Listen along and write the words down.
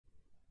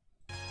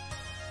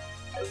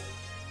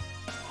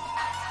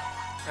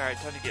Alright,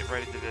 time to get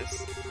right into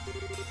this.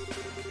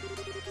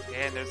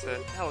 And there's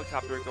a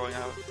helicopter going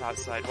out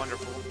outside.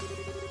 Wonderful.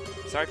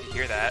 Sorry if you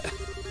hear that.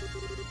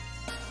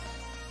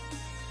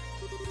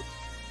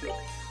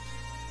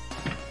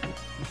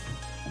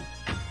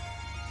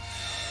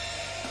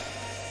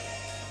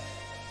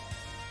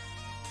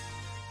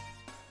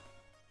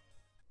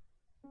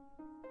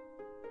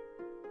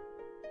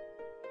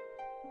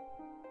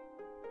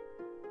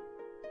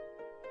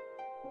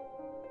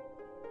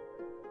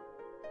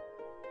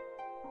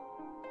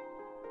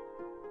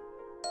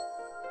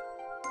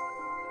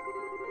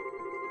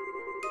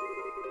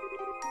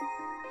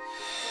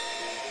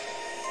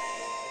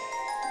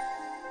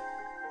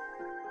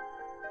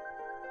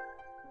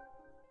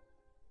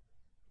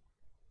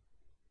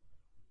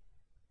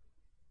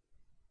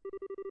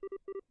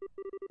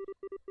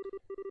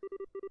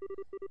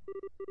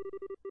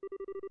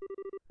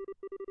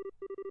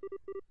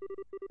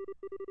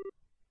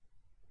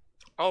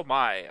 Oh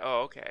my.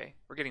 Oh, okay.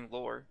 We're getting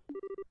lore.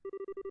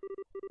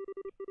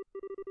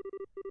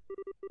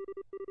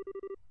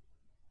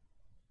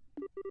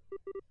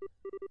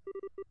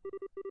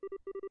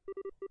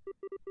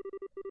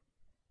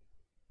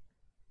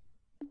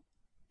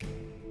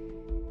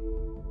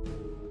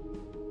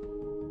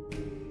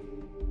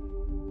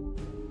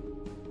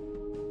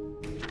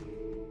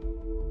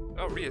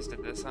 Oh, Rias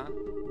did this, huh?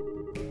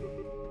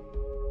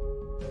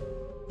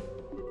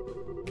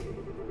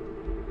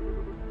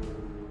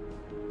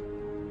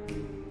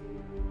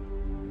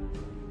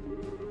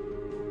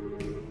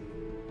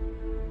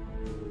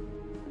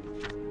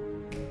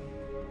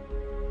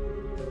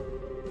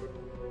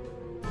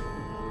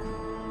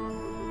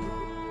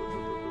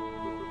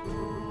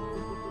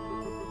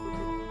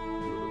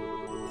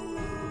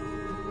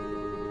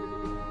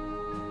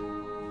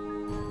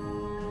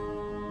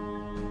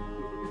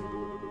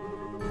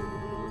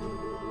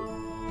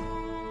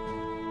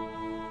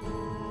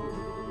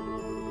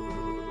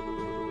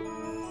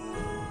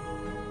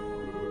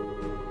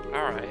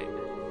 Alright.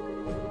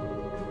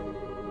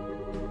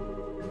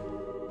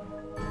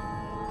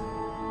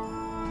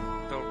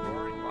 The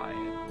Roaring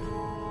Lion.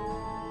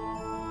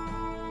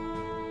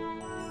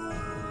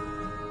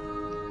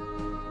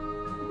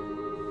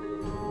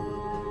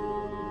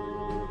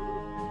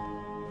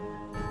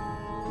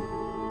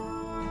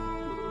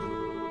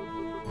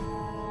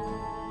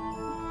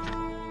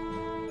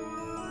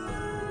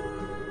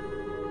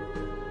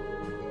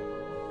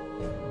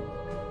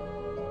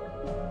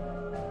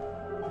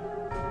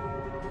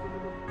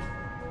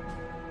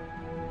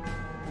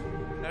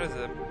 That is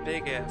a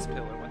big ass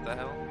pillar, what the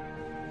hell?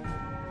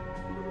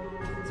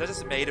 Is that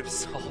just made of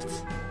salt?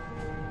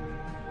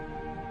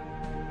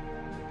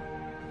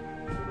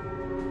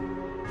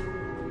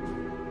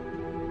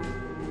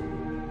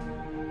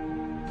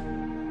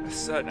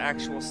 It's an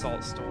actual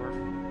salt store.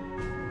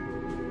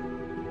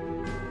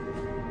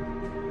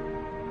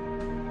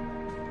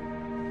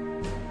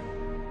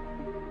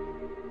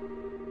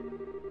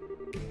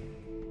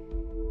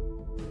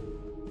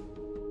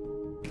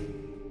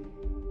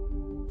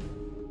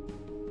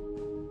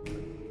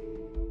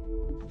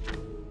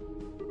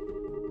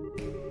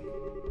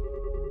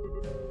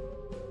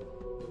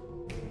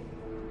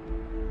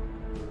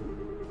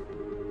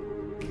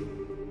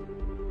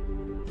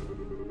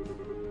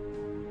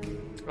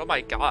 Oh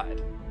my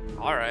god.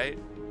 Alright.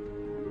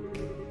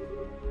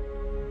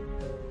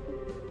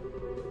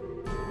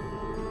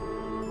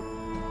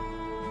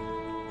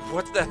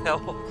 What the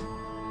hell?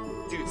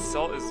 Dude,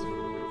 salt is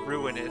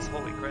ruinous.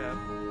 Holy crap.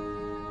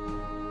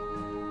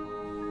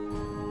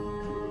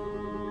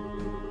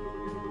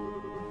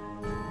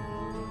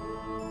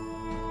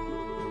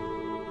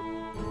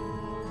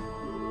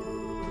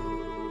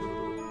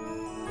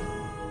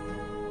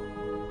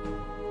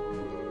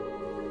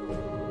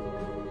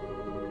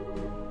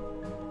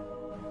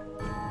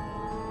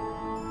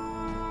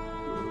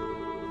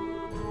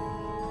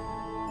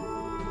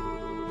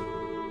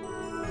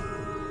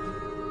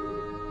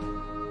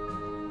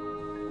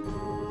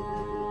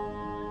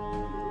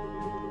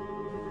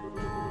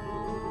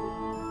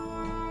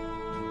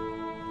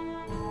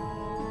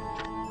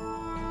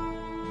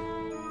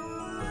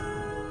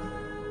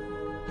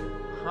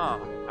 Huh,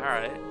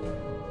 alright.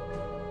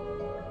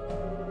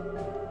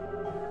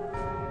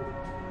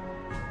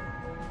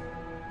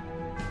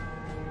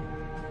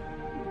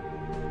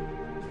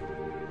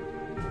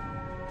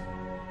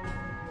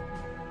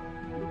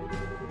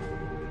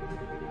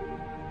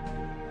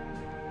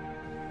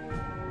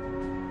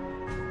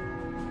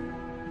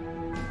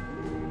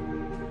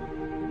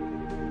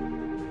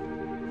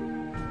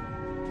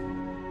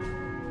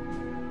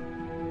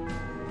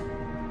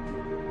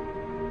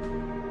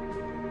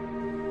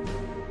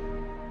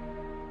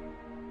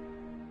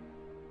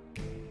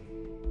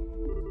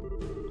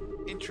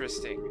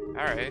 Interesting.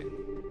 Alright.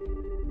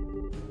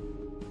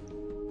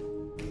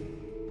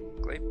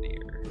 Gleipnir.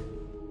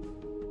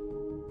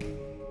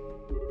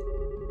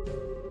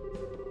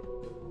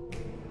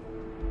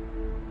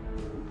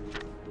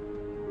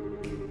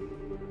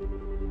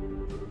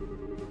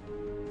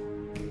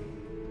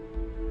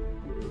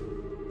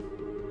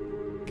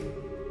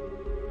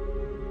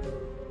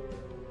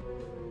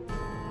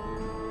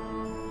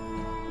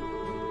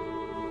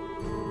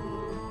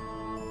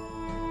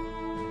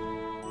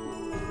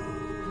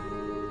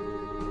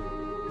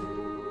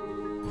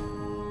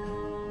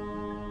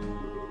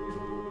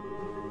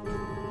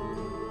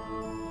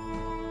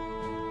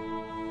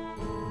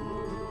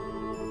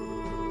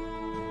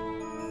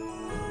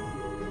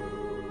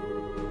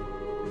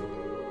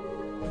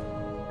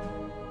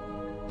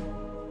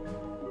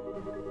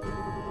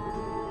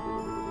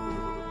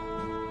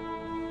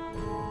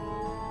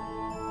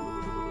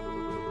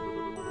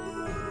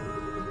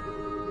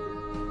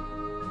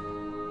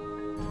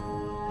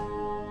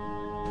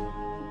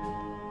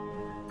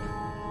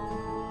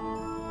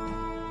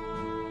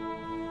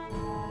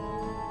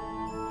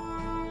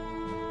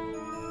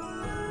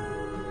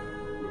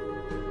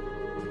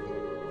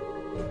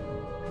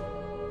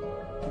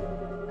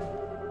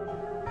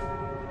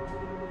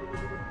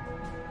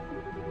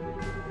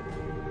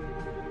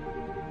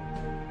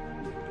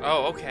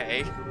 Oh,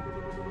 okay.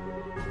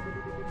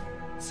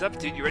 What's up,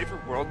 dude? You ready for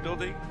world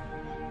building?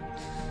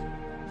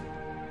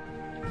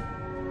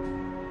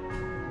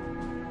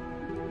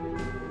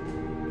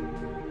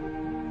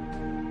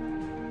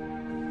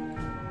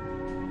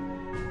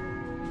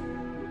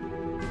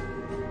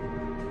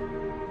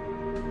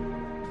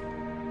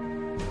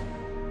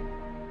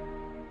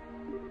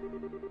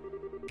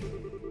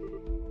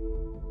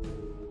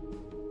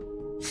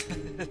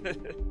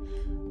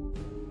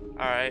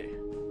 Alright.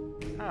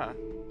 Huh.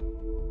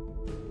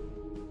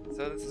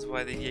 So this is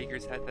why the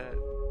Jaegers had that.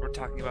 We're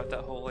talking about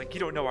that whole, like, you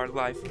don't know our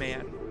life,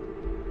 man.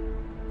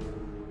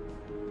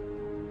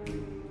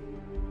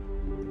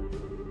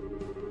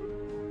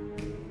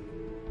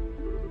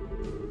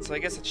 So I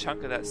guess a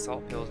chunk of that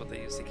salt pill is what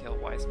they used to kill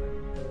Wiseman.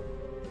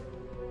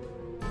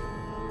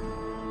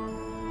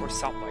 Or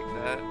something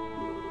like that.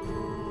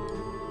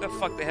 The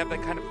fuck, they have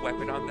that kind of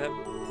weapon on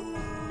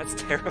them? That's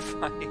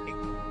terrifying.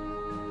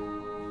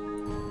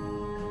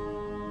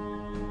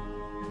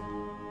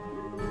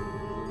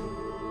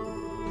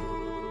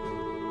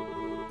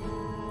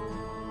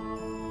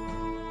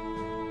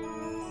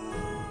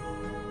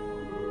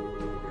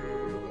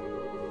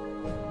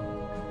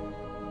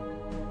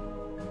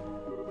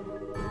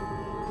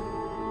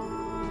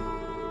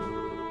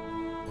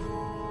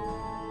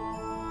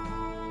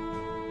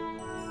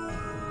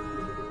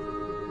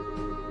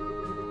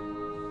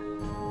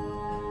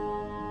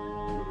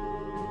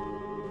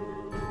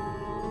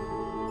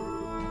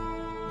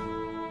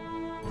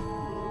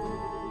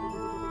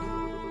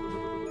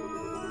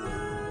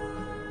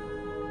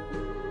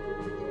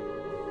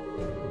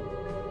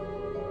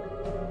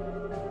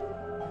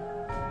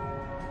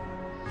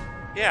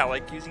 Yeah,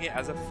 like using it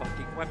as a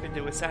fucking weapon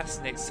to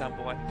assassinate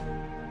someone.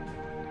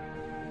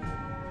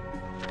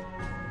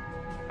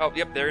 Oh,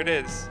 yep, there it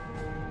is.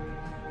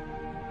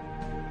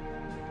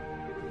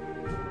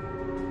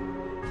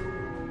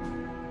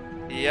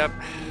 Yep.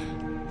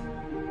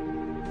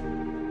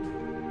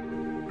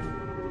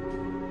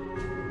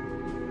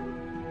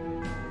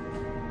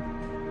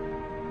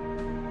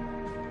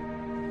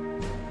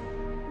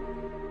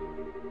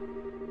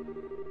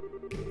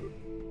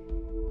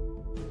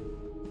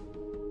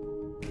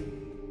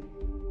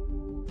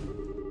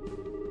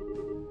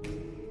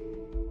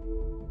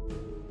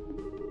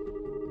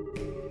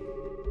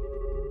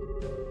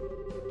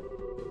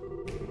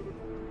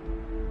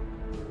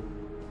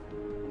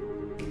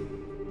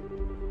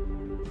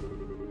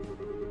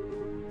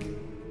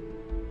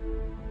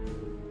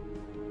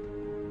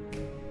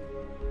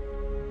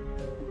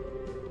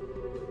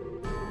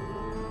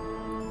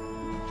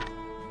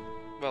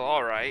 Well,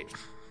 alright.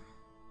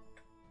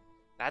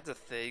 That's a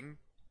thing.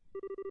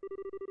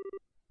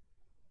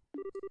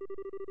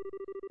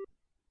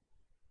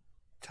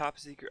 Top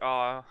secret.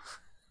 Aw.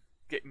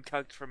 Getting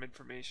cucked from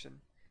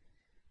information.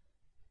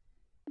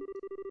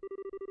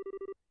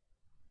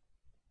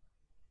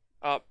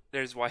 Oh,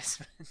 there's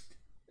Wiseman.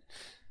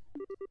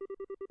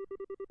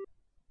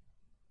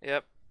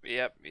 Yep.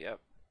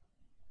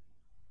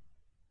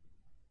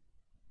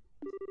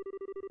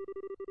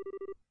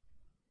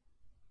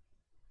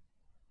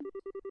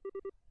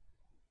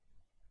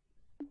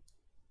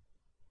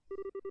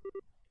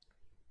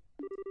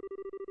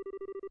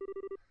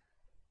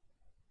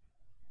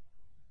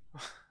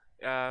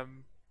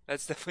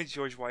 That's definitely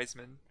George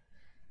Wiseman.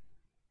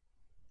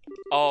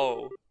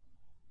 Oh.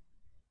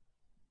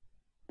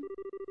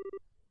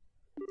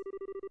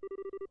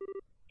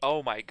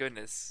 Oh my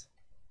goodness.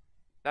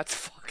 That's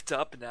fucked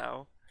up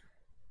now.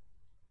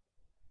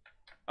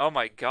 Oh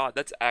my god,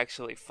 that's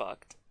actually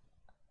fucked.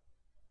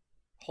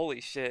 Holy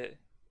shit.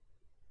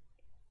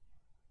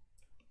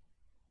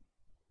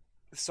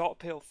 The salt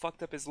pail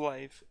fucked up his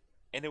life,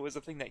 and it was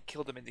the thing that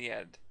killed him in the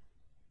end.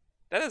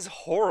 That is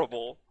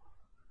horrible.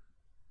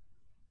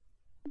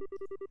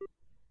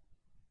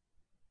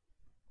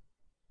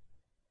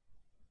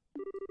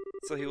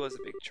 So he was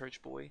a big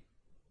church boy.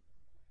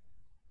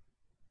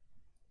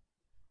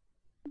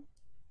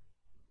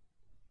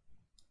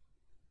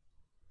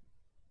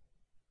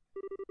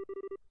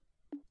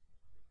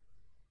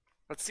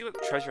 Let's see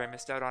what treasure I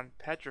missed out on.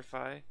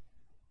 Petrify.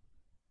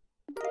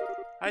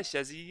 Hi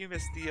Shezzy, you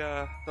missed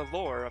the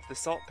lore of the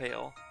salt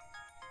pail.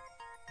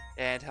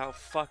 And how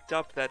fucked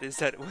up that is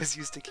that it was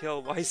used to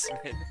kill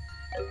Wiseman.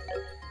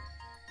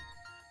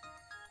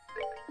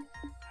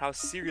 How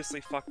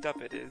seriously fucked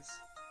up it is.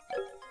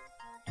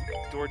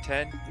 Door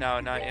 10? No,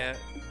 not yet.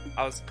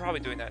 I was probably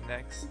doing that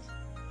next.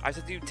 I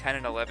should do 10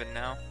 and 11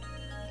 now.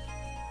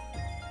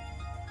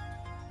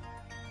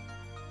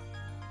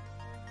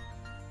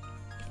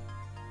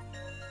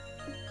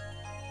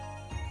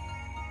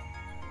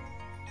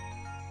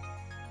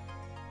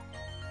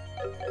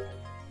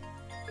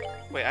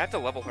 Wait, I have to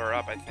level her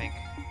up, I think.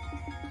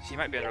 She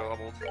might be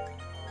under-leveled.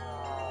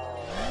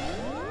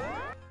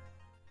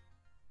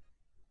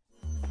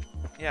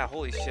 Yeah,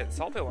 holy shit.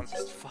 Saltpail one's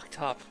just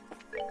fucked up.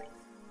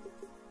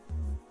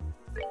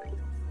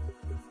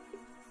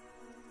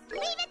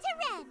 Leave it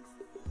to Ren!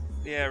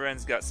 Yeah,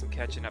 Ren's got some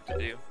catching up to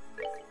do.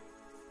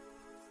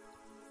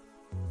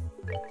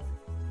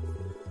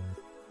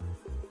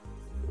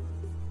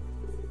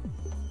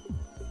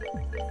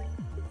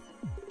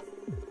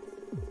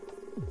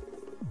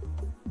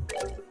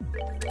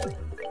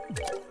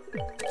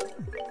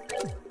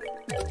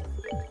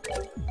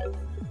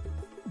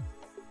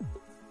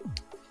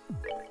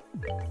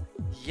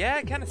 Yeah,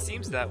 it kind of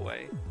seems that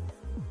way.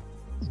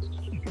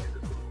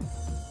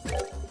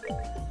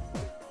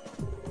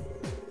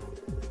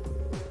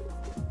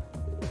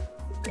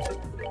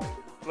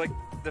 Like,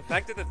 the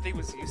fact that the thing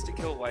was used to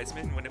kill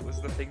Wiseman when it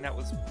was the thing that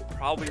was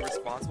probably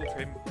responsible for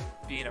him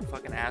being a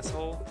fucking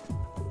asshole.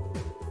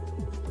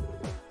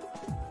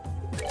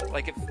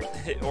 Like,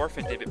 if it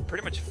orphaned him, it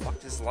pretty much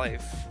fucked his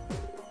life.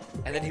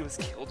 And then he was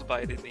killed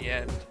by it in the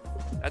end.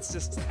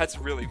 That's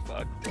really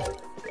fucked.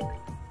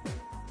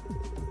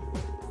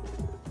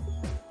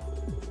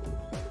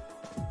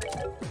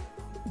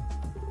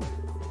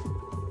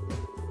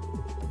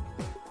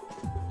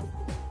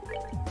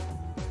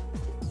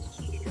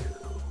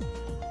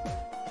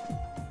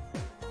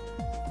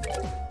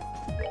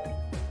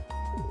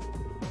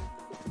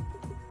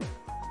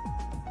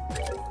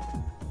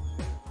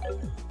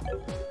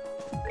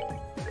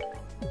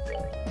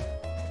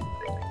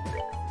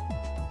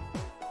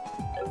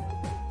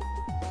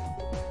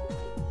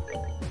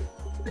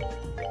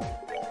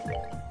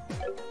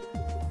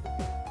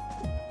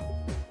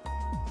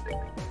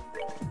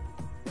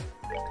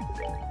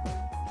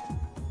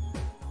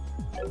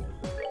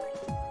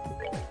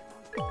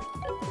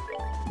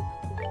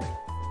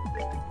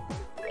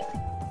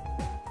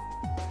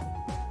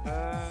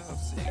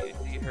 Let's see.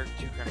 You heard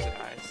 2 Crimson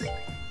Eyes.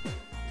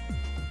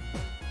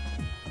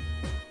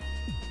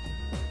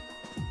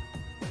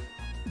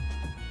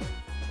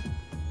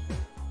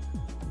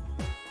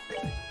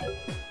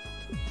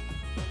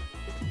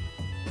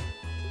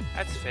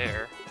 That's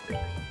fair.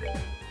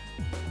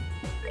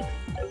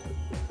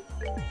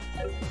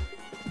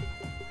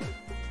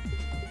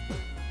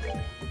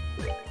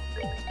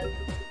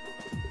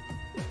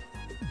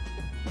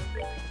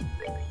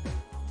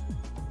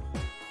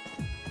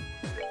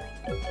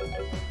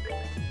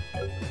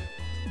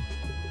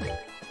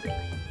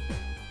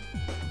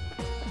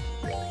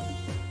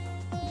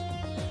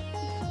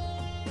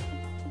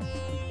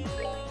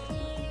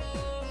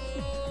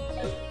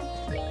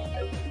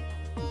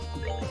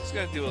 Just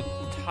gonna do a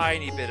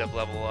tiny bit of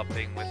level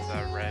upping with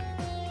Ren.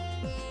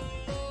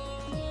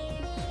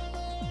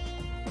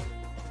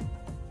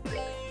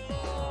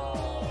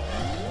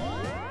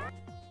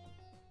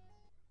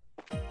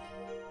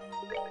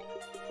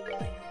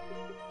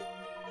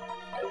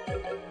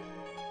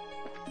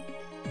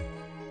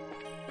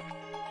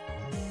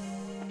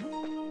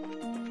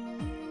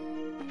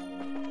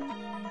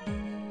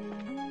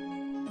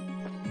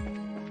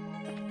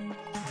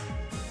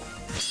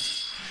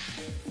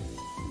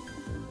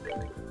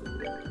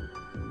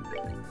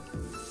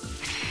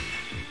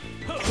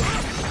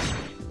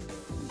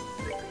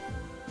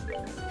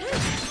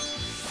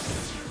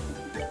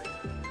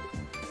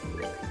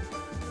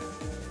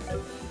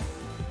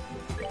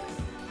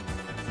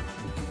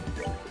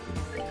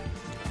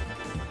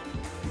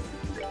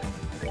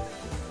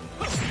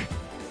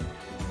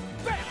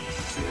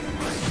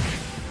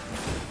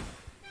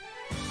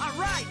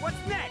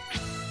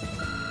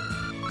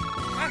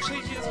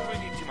 Actually, she doesn't really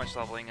need too much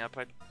leveling up,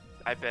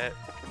 I bet.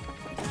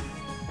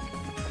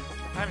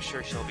 I'm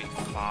sure she'll be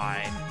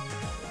fine.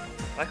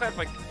 I like how I've,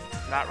 like,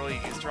 not really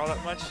used her all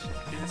that much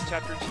in this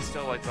chapter, and she's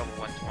still, like, level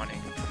 120.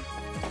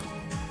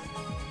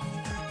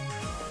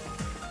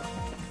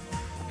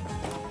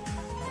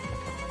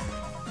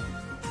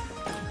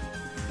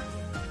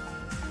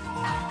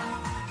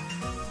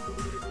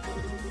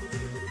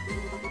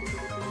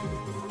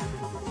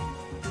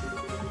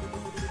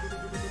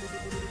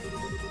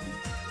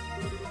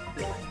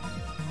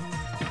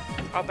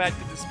 How bad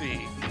could this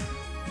be?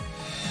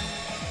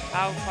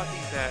 How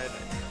fucking bad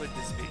could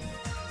this be?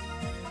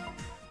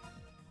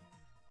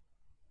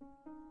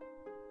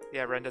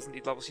 Yeah, Ren doesn't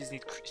need levels.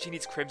 She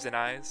needs Crimson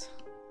Eyes.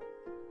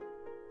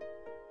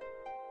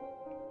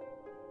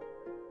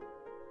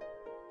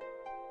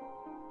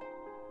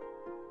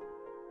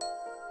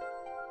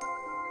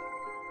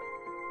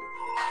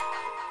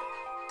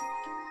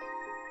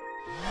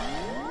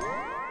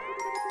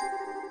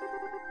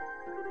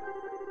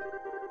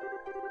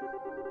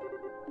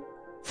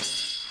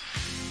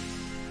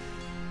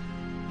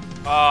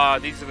 Ah,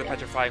 these are the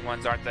petrifying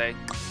ones, aren't they?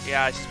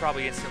 Yeah, she's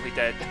probably instantly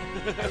dead.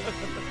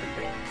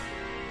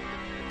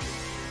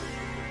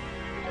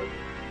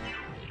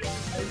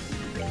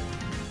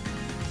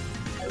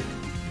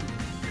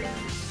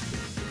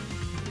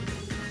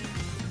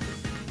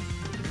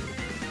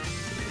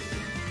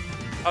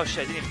 Oh shit,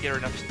 I didn't even get her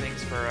enough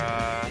things for,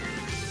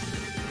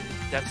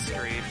 Death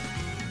Scream.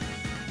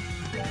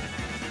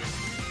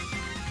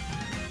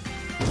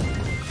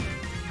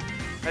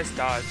 Nice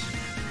dodge.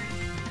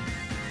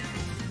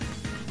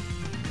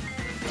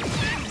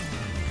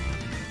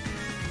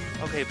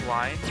 Okay,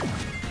 blind.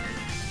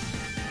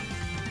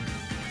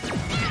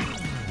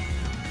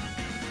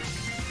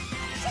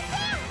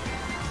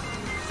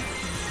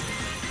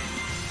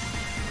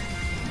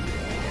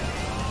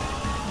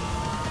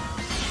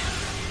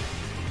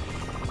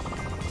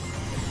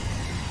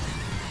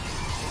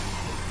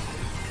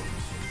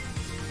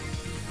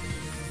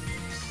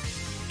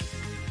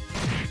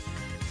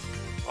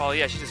 Oh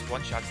yeah, she just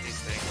one-shots these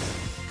things.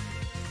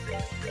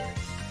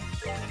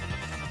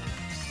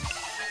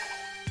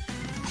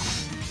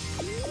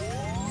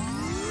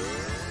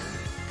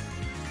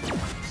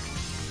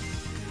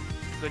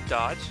 Good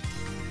dodge.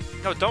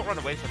 No, don't run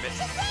away from it.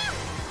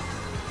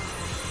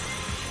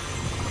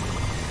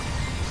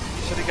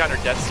 You should have gotten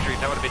her death stream.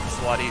 That would have made this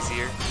a lot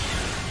easier.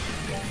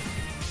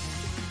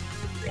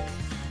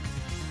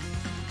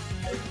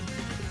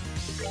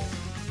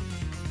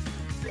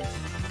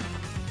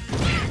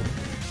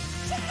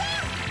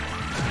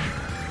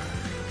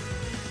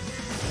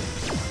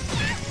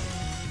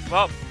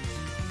 Well.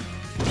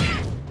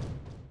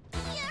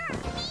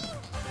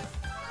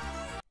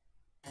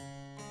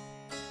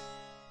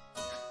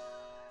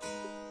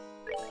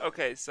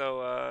 Okay,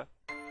 so,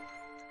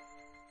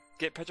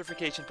 get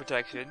petrification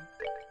protection.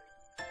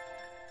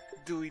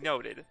 Duly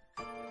noted.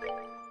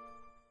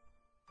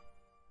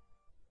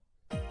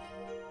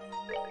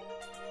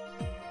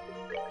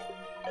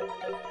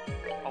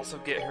 Also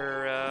get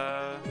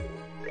her,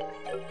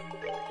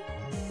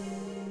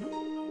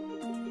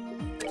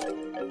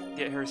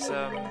 get her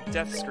some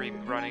death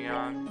scream running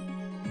on.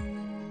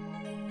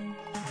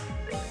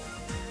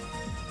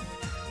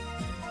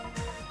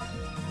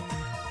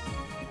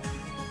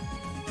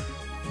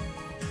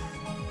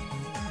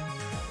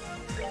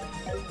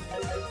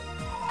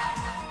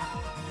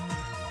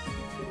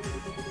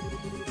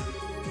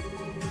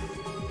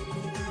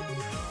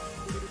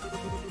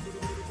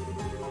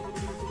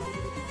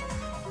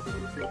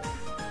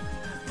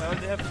 Why would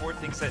they have 4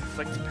 things that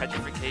inflict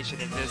petrification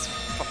in this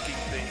fucking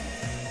thing?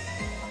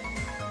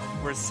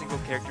 Where a single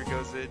character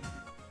goes in.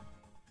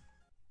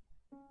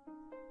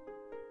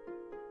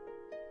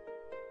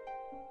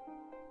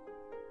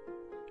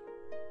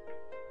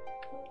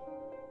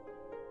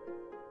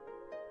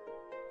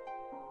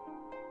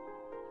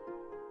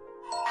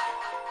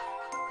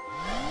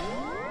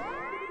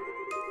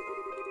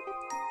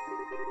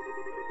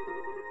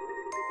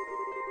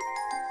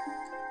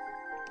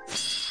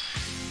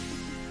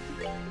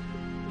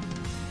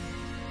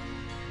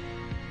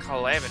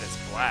 Calamitous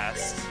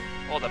Blast.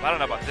 Hold up, I don't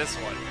know about this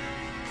one.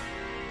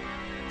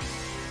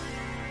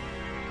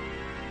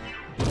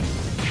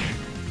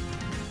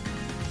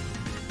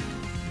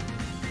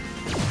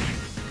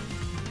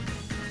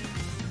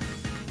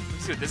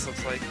 Let's see what this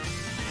looks like.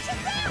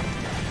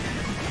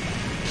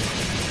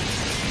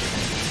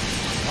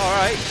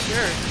 Alright,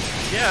 sure.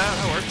 Yeah,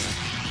 that works.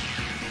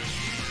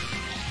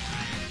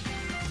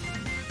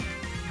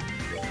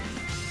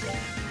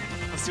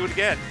 Let's do it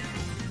again.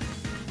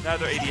 Now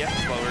their ADF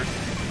is lowered.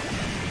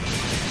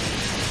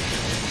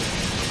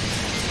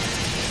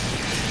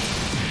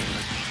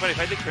 But if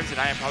I did Crimson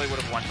Eye, I probably would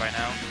have won by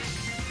now.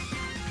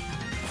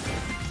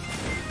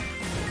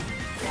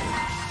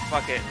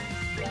 Fuck it.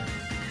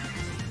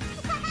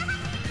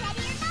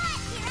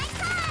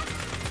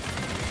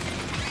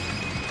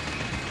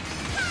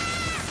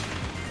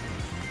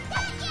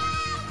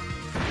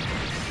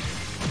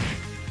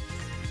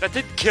 That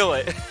didn't kill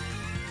it.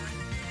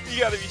 You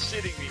gotta be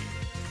shitting me.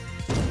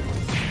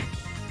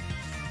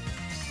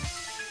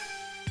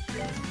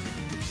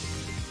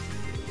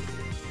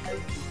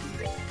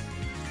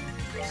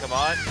 Come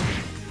on.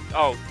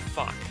 Oh,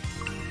 fuck.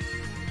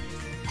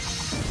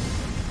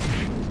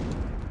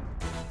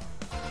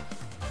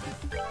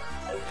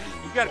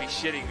 You gotta be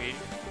shitting me.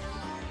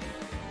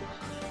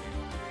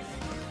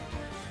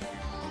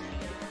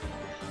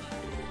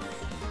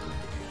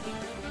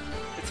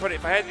 It's funny,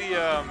 if I had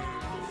the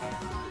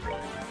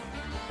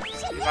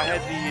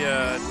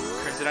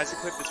Crimson Eyes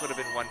equipped, this would have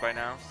been 1 by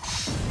now.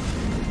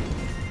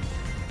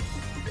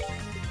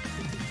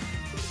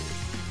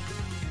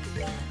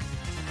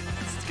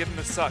 Let's give him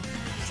a suck.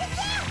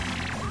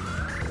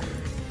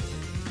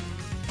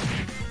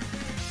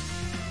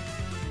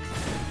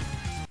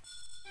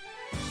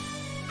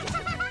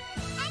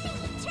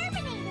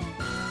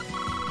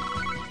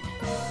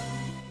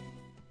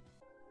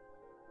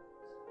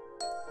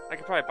 I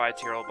could probably buy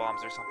Tyrell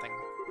bombs or something.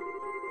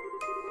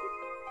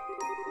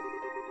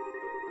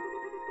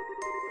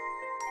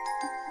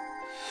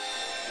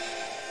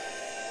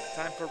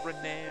 Time for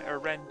Renee or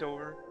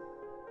Rendor.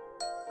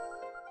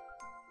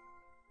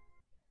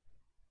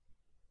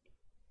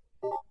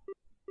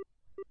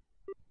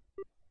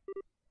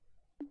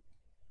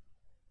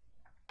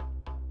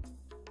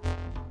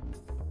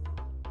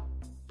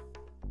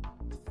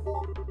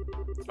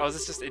 Oh, is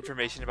this just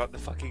information about the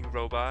fucking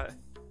robot?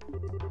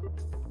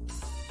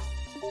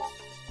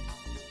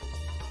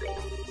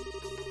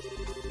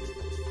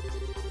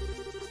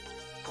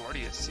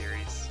 Gordius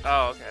series.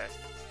 Oh, okay.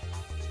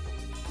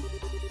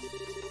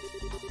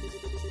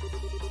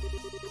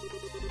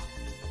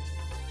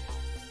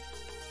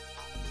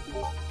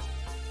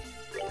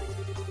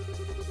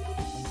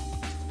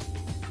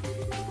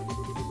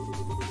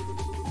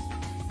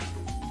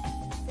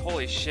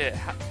 Holy shit,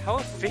 how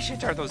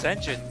efficient are those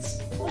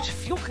engines? How much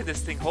fuel could this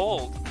thing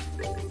hold?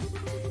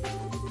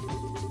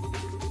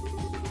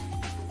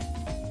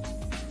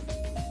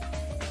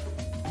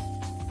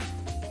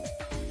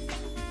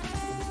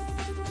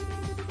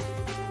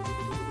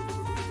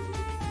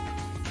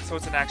 So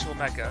it's an actual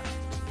mecha.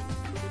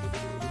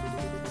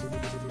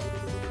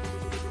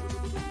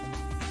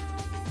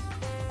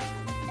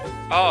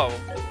 Oh,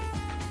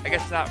 I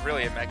guess not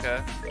really a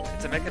mecha.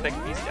 It's a mecha that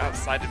can be used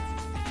outside of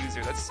the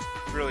user. That's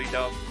really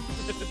dumb.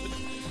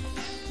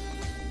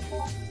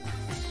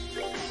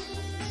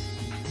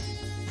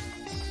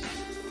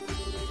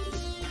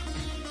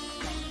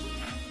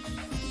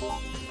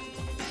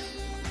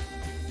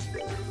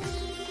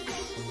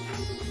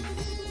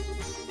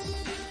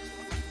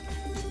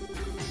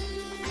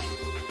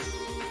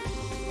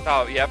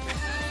 Oh, yep.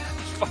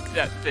 Fuck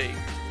that thing.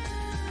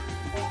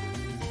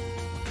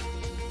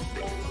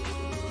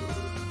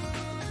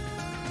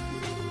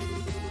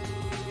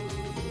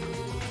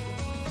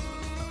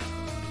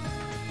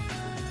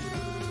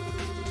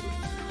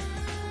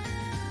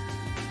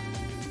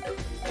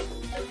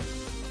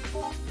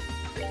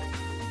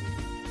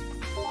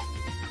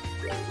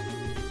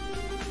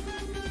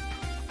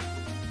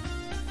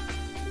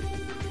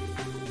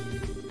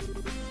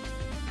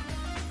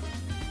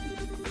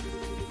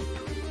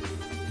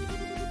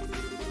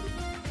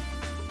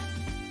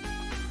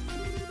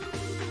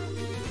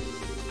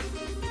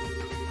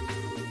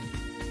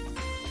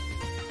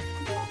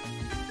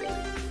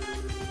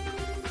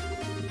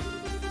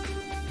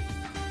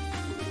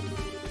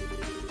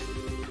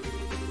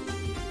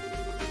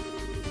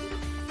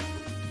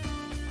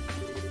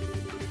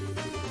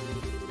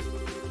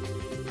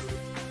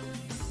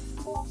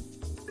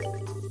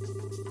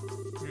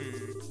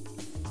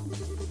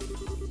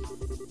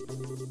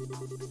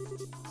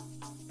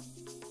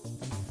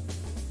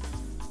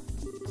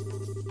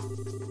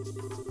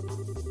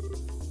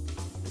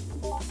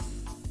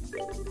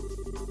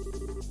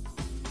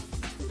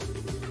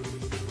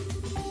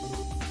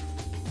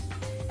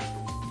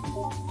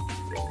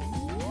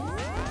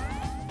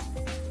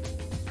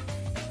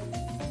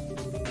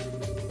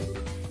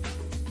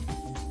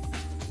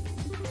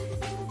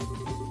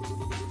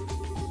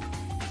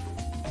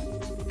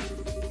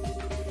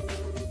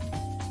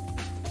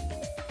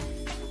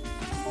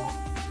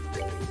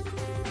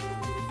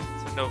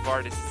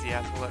 Novartis is the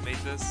asshole that made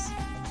this.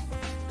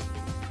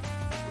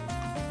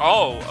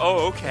 Oh,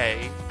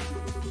 okay.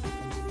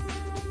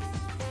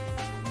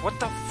 What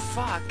the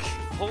fuck?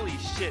 Holy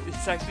shit,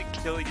 it's actually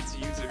killing its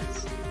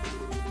users.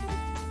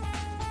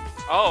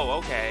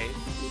 Oh, okay.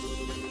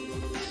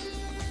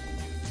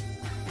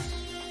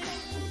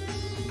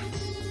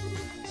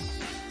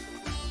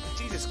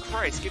 Jesus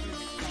Christ,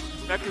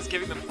 Mecha's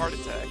giving them heart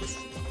attacks.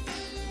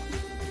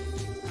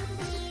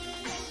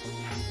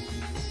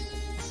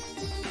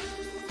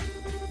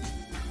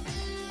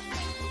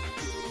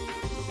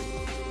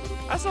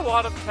 That's a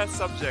lot of test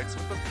subjects,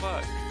 what the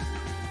fuck?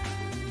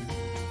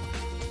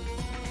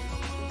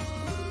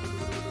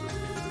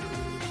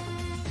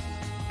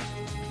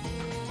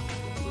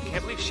 I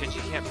can't believe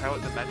Shinji can't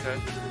pilot the mecha.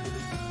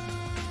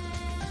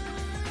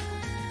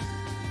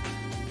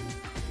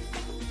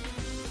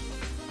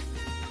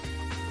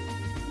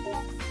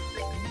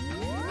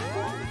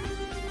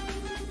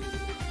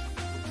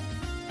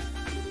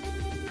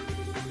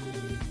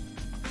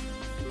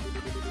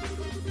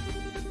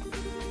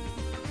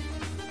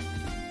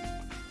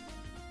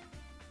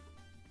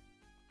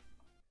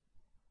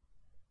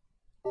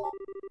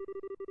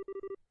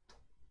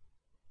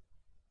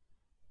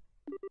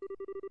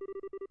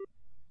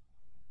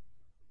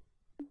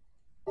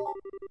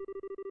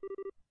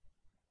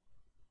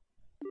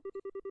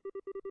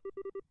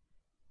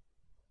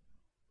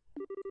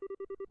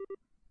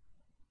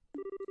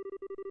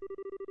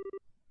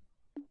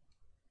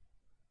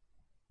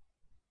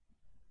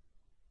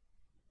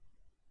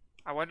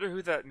 I wonder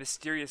who that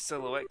mysterious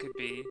silhouette could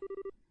be.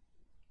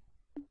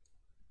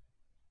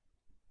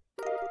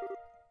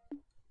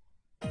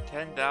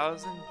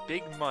 $10,000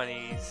 big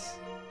monies.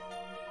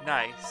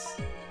 Nice.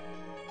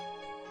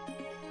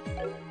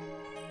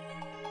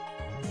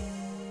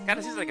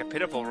 Kinda seems like a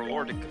pitiful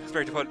reward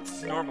compared to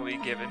what's normally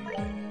given.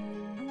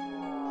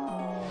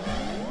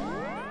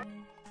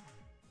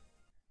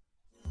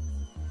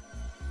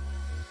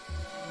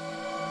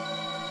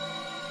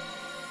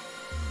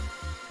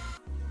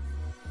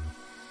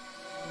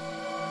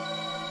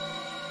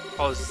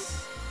 Oh,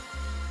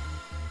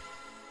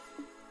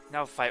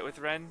 now fight with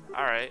Ren?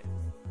 Alright.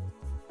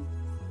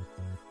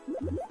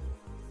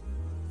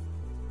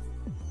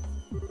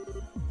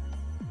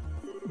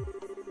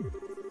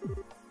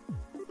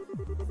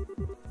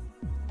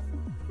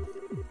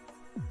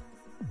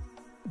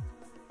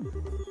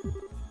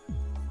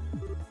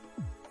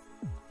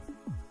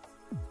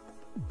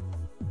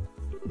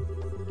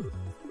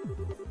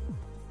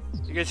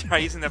 You gonna try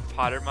using the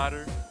Potter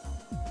Modder?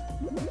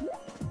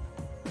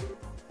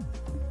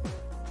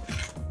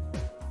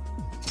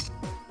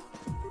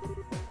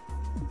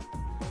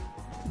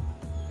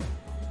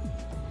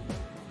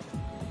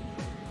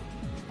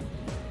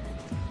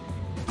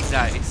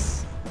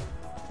 Nice.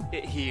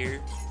 Hit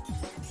here.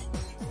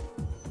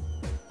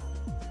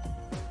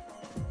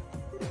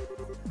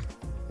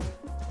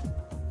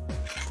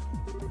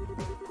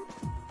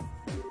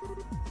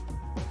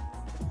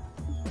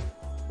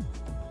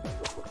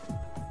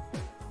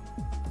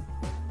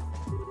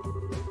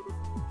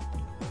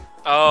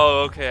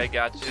 Oh, okay, I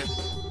got you.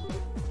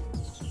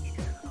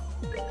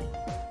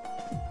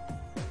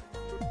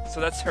 So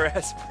that's her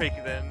ass break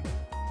then.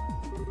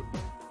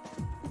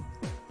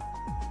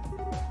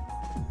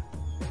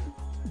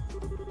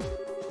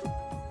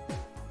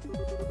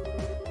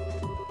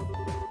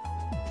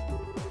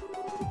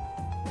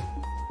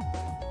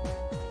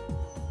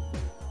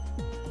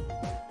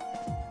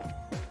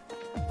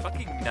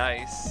 Fucking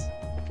nice.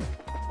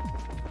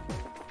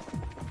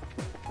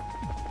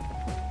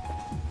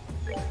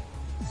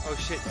 Oh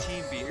shit,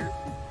 team beer.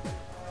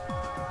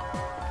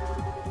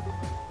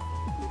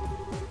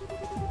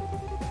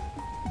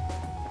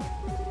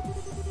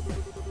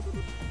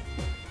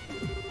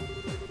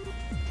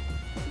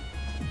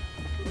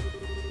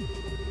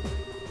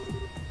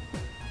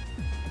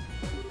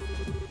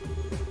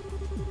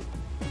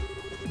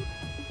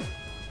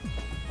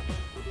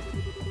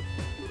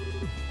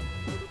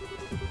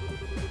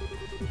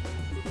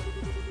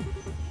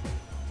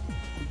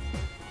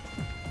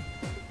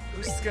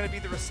 Who's gonna be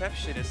the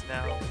receptionist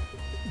now?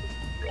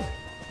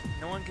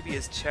 No one can be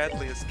as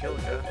Chadley as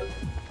Kilika.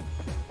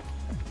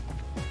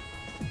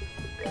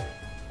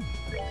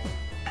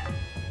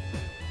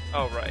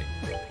 Oh, right.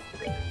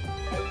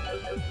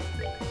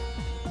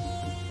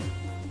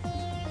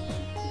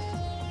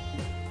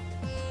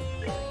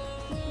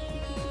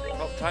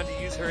 Well, time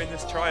to use her in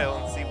this trial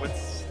and see what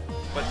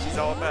she's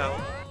all about.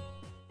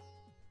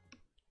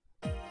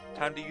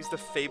 Time to use the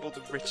fabled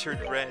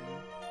Richard Wren.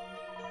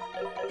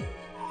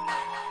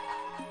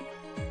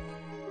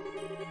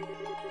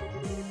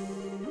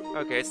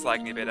 Okay, it's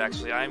lagging a bit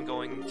actually. I'm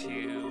going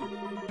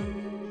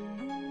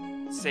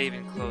to save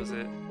and close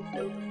it.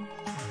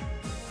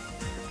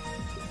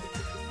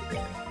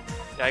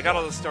 Yeah, I got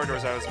all the store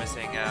doors I was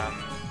missing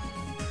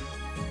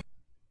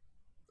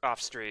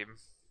off stream.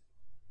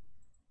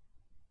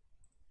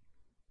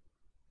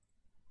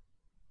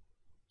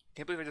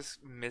 Can't believe I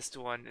just missed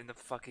one in the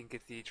fucking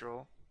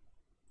cathedral.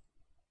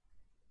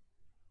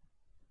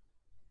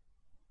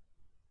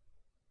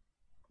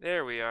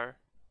 There we are.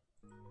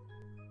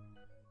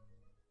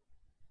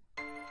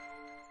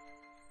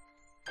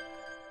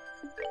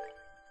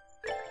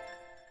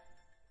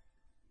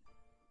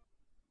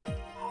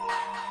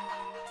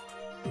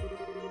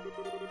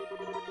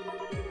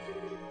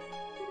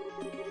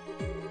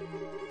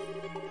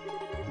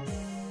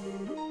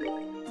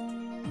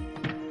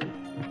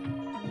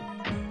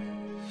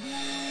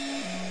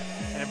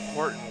 An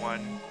important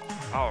one.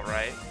 All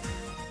right.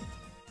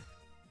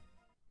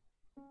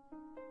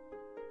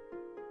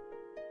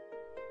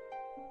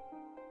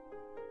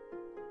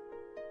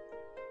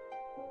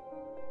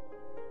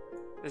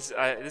 This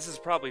is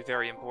probably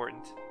very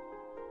important.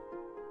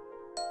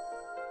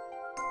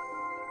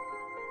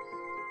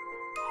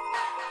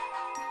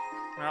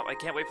 Well, I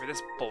can't wait for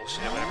this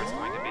bullshit, whatever it's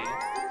going to be.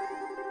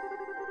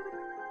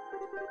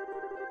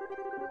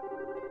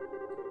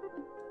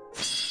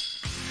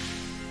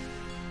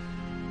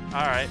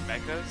 Alright,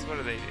 mechas, what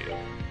do they do?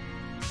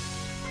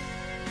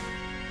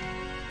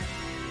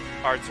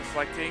 Arts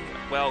reflecting?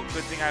 Well,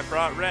 good thing I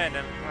brought Ren,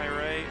 am I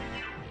right?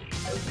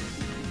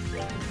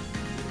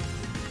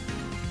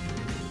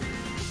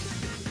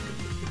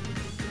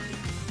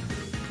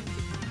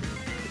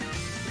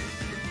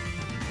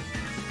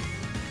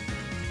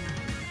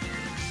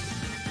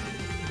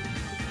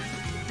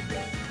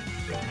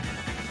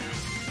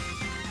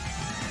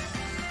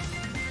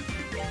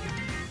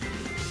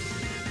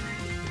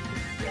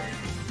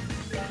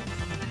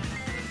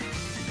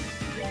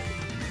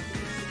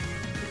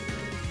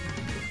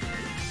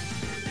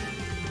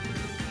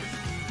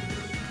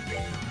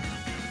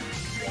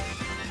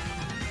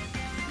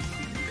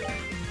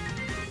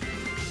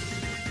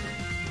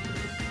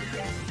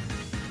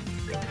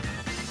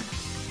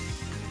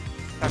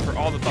 Time for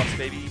all the buffs,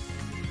 baby.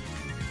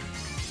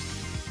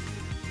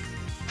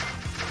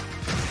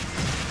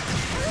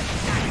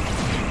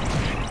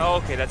 Oh,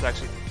 okay, that's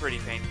actually pretty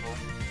painful.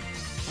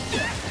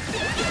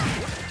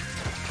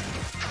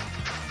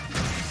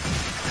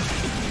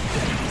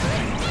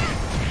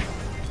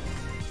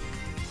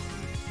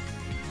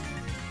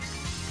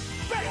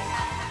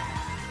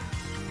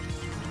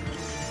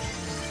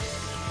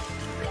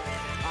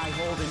 I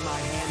hold in my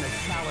hand the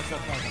chalice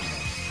of heaven.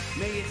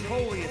 May its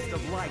holiest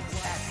of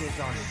lights act as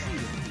our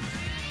shield.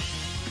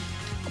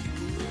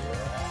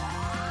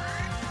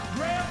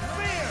 Red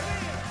fear!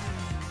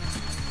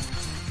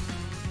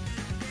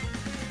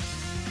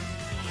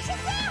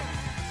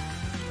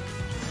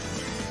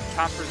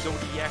 Time for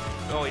Zodiac.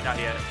 Oh, wait, not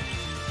yet.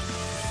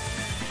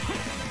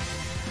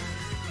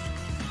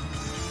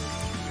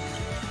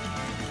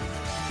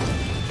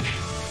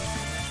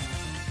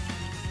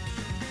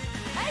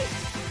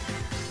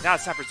 Now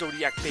it's time for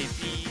Zodiac,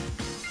 baby.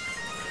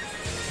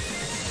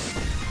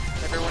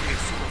 Everyone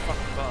gets super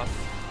fucking buff.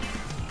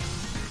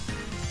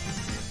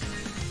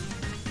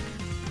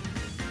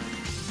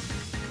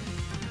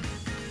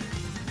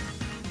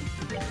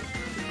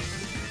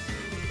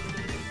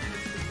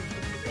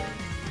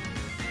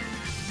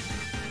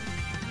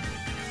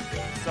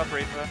 What's up,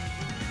 Rafa?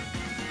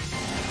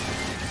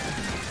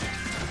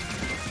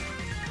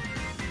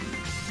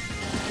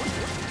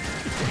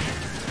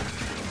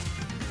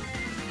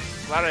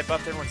 Glad I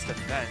buffed everyone's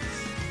defense.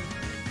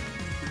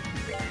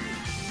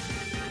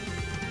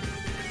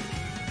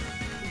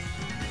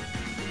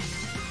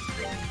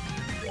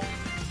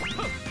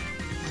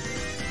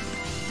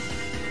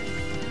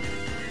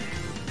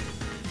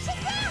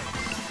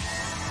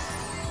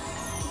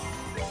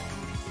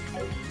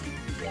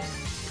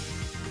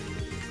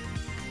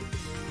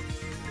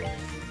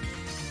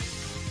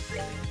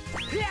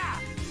 Yeah!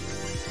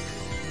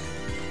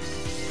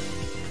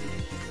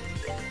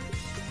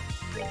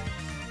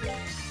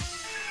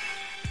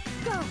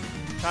 Go!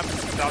 Time for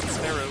some Falcon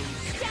Sparrows.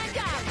 Stand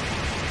down!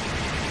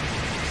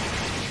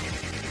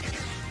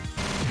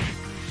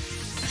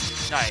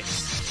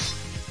 Nice.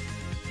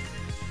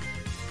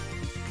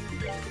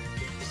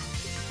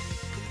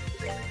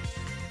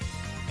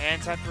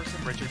 And time for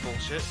some Richard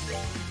bullshit.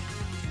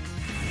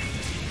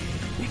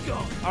 Be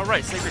gone!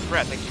 Alright, Sacred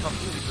Breath. I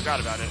completely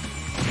forgot about it.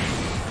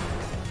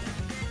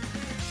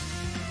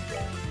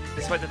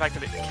 Despite the fact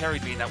that it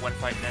carried me in that one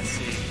fight in SC.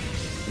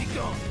 Be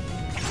gone!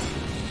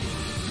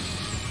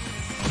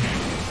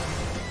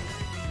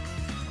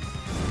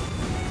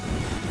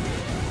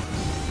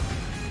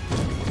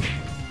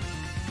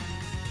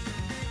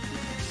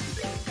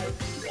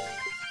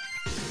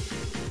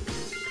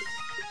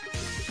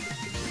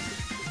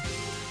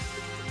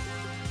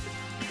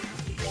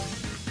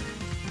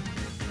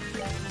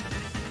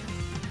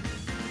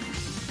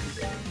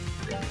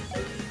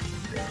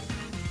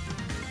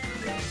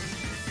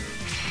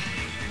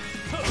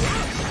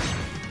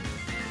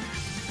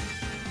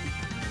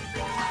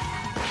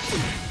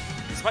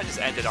 This might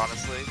just end it,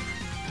 honestly. O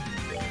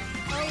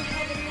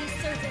heavenly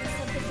servants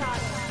of the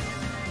goddess,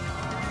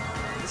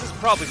 This is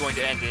probably going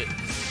to end it.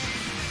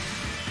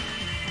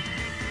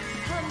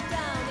 come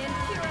down and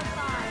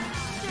purify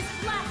this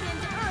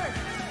blackened earth.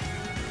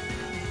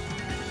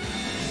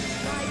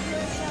 Thy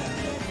will shall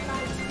be as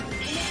light,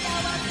 and if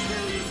thou art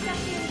truly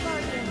Sephian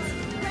guardians,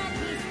 grant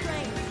me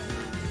strength.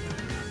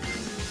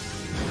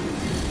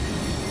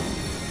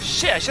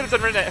 Shit, I should have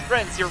done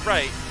Friends, you're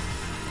right.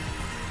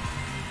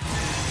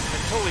 I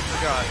totally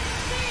forgot.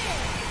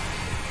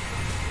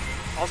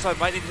 Also, I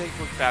might need to take a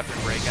quick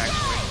bathroom break,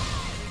 actually.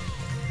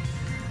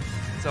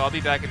 So I'll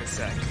be back in a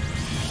sec.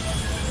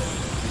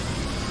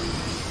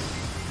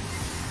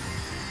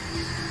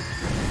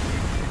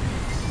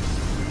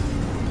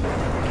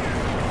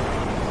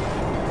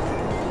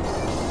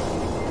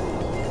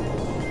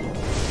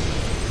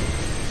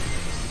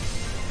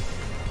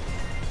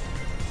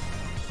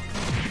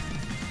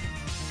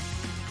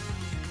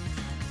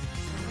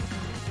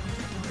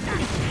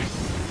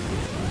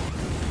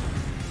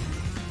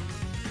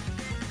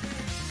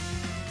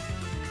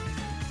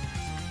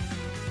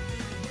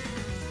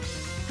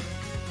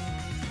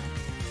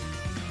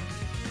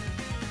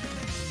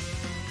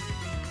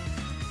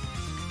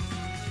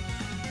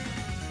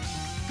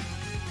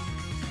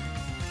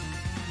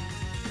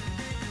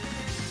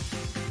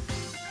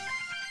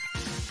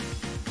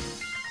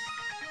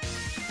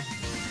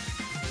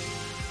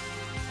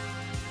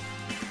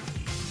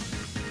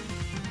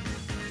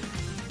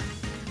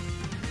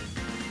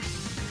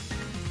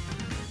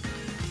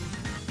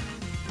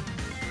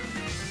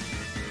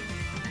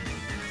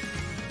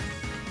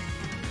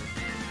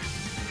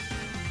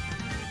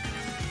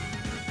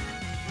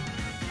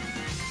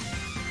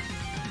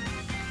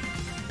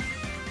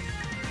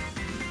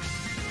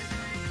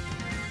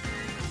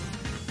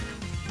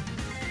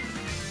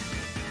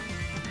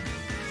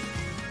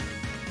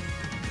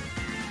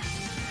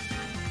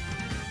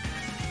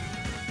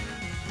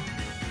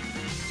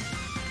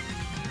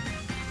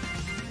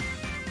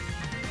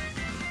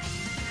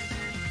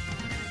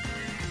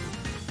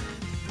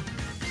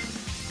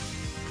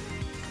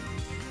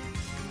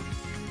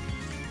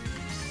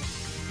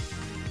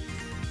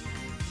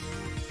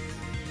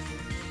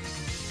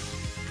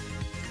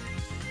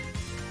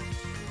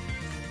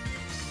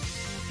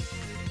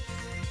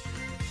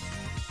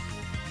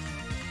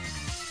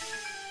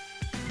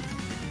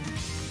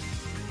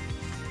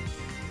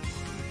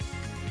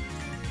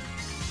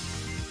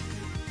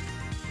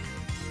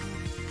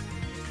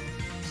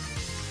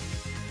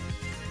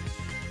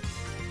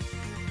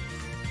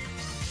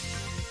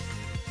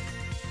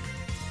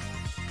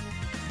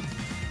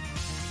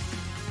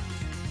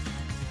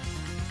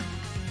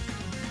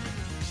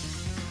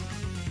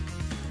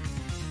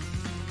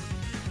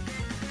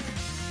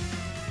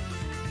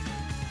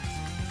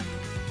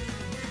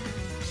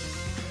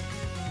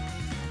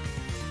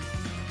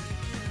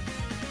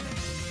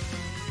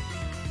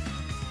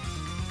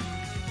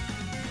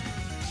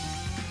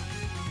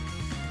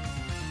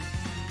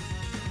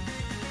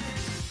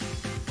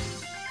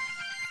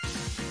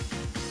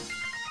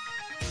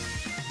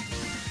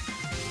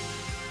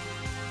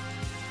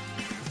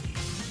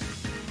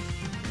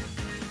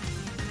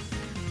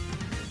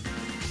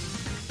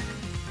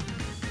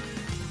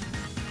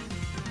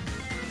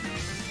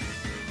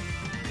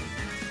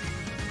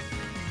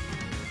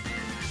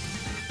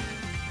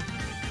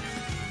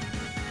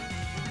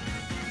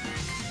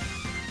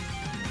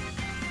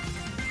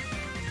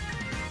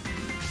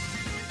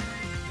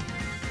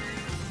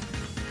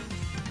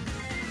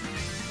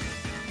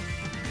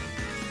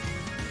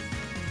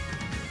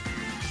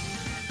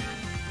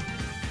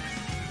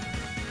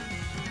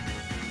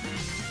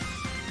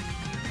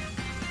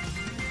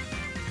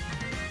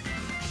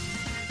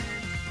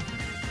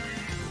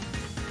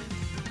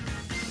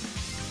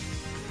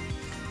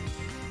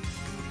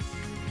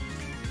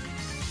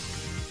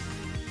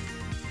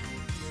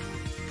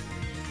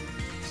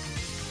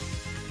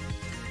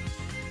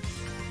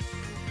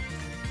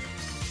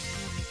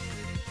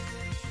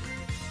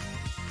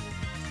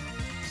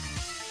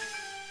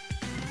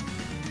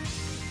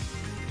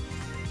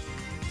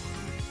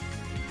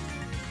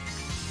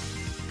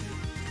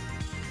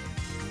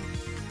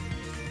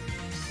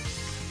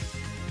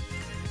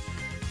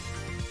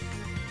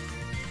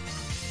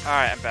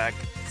 Alright, I'm back.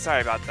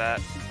 Sorry about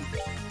that.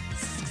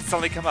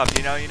 Something come up,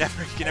 you know? You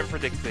can never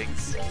predict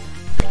things.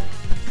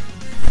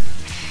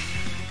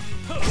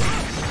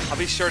 I'll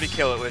be sure to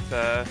kill it with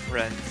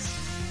Rens.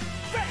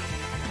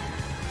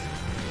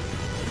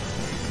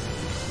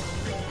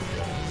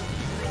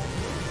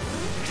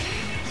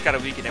 Just gotta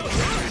weaken it with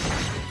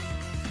Richard.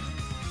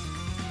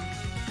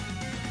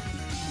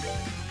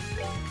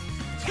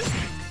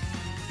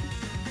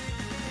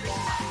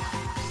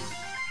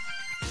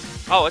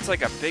 Oh, it's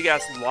like a big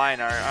ass line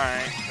art,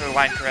 alright. Or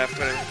line craft,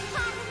 whatever.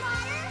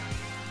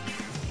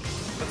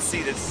 Let's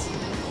see this.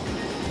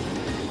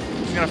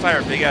 She's gonna fire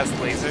a big ass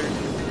laser.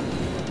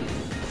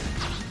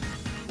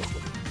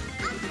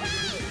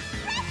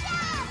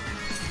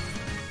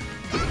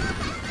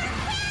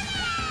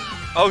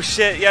 Oh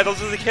shit, yeah,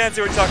 those are the cans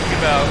they were talking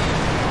about.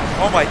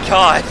 Oh my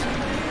god.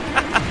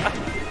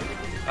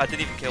 I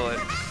didn't even kill it.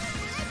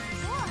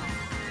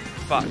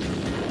 Fuck.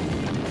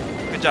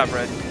 Good job,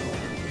 Red.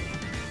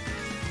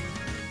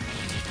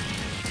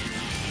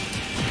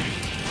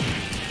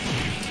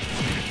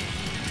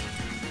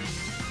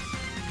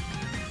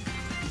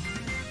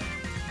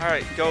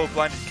 Alright, go,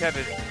 blinded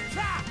Kevin.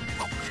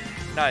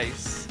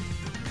 Nice.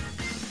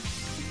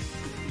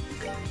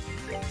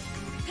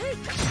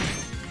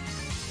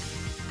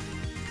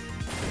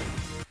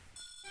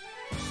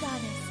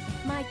 Goddess,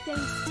 my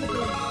thanks to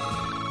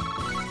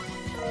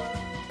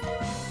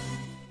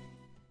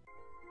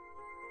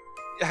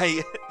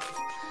thee.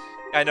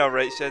 I know,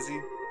 right,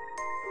 Shezzy?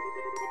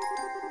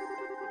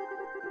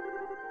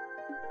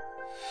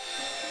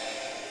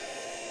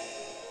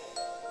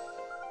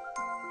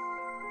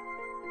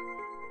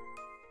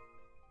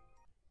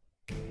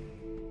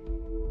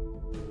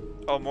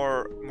 Oh,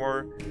 more.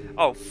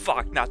 Oh,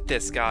 fuck, not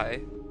this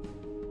guy.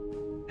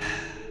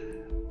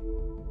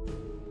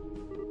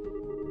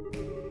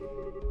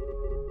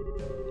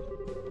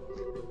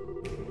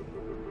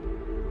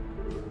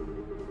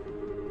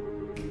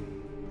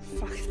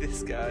 Fuck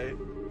this guy.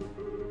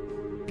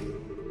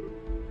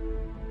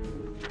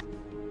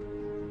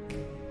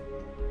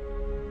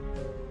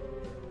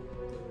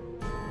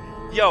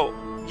 Yo.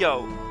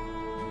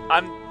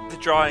 I'm the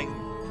drawing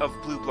of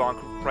Blue Blanc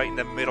right in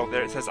the middle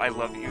there. It says, I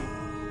love you.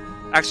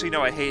 Actually,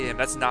 no, I hate him.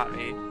 That's not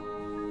me.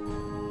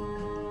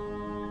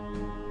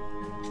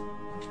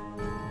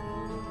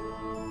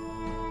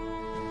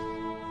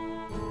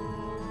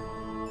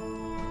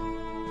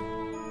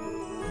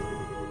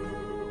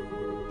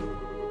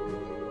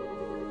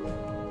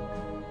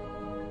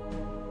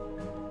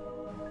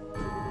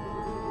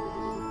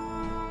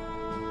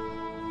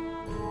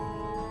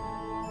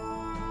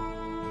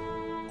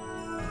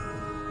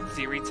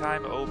 Theory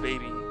time? Oh,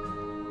 baby.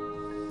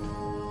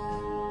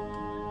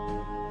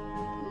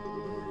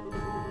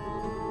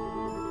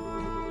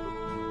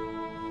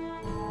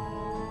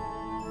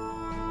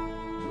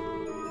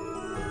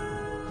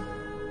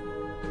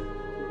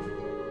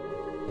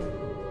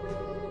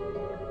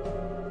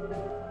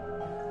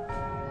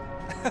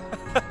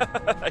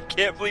 I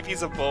can't believe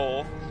he's a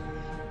bull.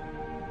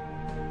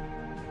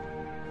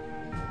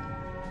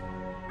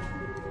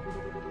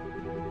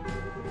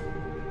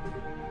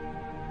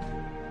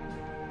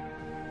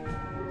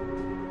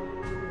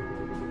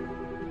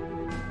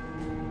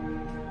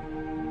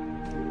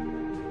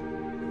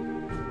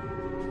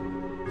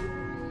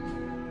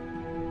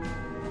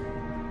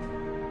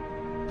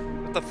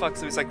 What the fuck?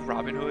 So he's like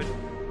Robin Hood?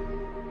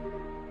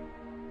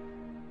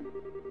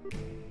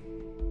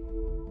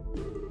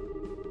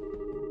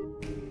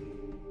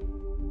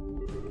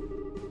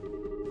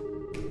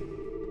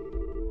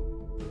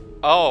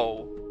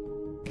 Oh.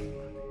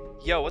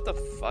 Yo, what the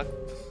fuck,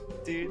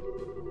 dude?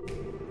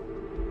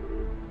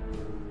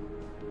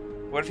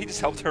 What if he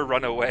just helped her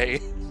run away?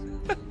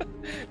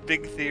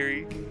 Big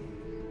theory.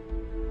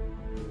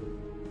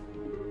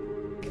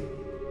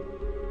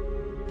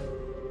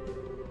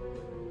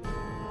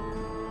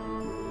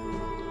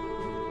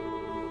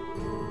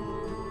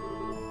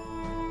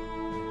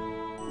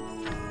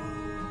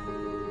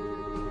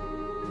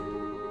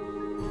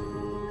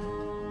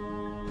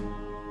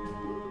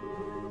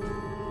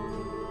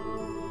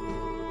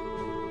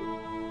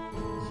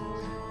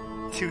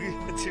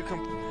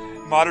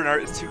 Modern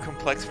art is too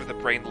complex for the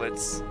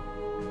brainlets.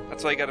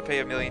 That's why you gotta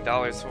pay $1 million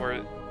for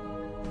it.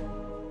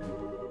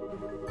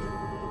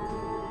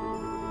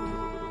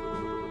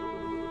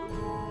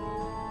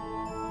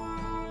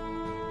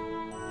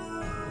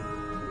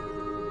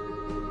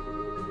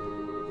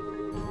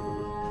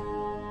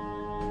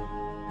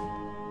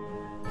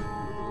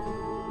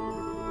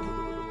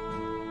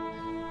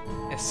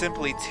 It's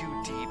simply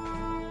too deep.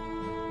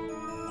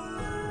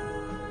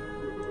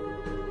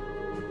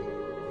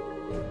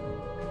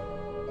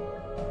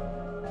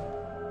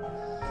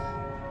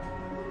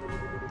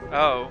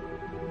 Oh.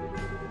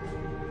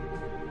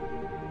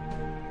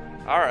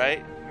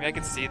 Alright. I mean, I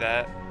can see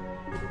that.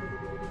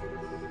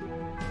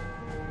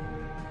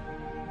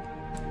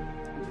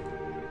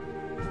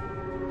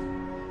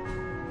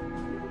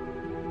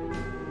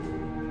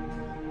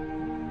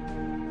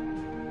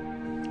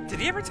 Did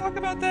he ever talk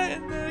about that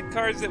in the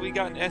cards that we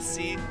got in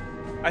SC?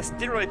 I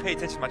didn't really pay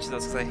attention much to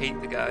those because I hate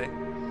the guy.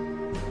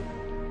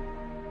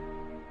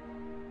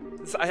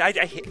 So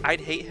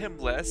I'd hate him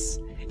less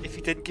if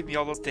he didn't give me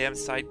all those damn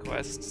side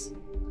quests.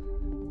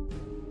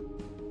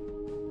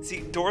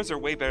 See, doors are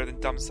way better than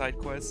dumb side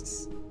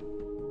quests.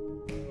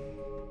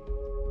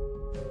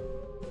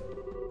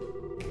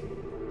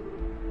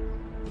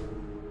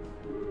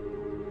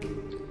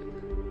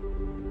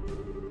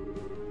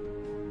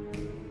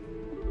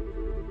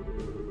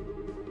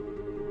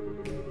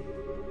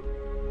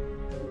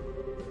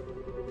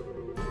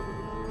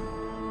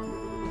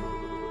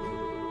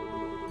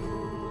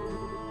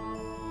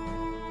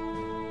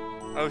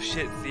 Oh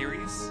shit,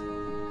 theories?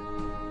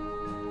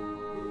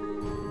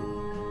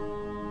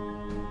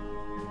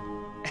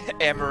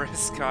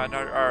 Amorous con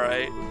art,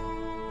 alright.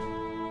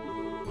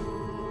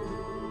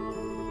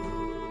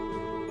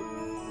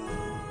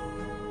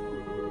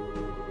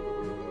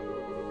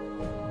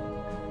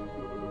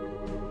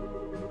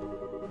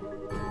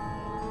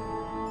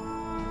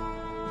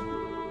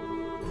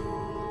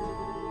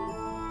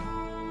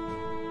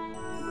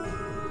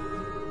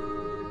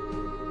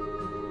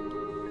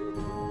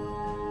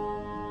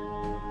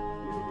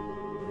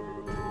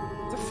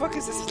 The fuck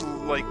is this,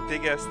 like,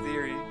 big-ass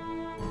theory?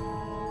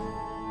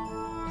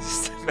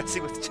 Just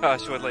messing with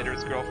Joshua and later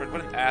his girlfriend.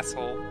 What an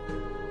asshole.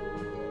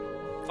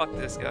 Fuck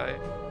this guy.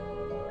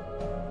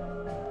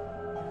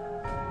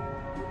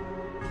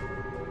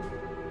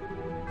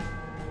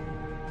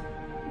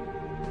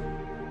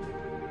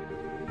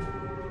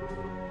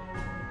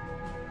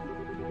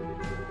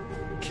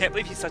 Can't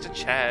believe he's such a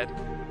Chad.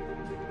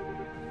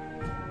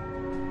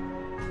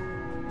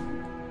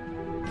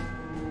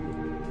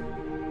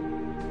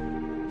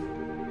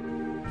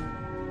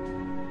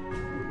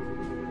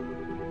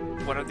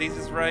 One of these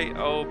is right?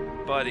 Oh,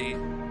 buddy.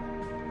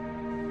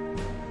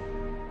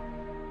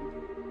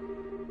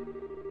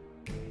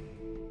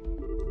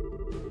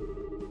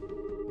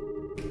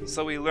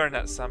 So we learn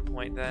at some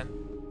point then.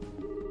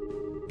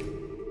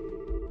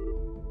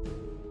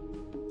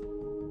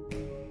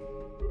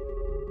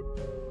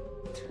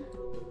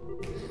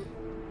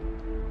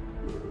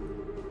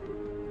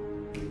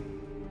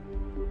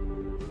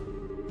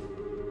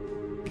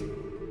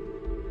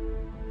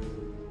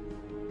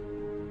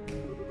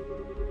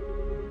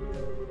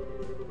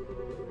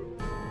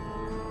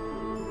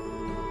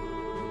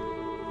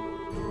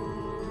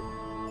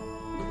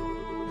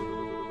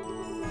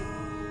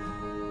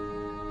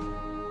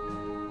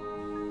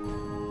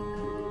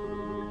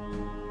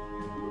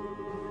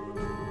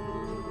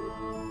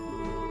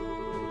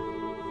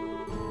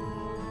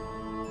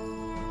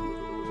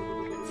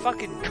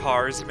 Fucking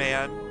Cars,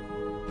 man.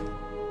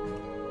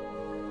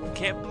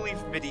 Can't believe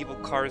medieval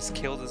Cars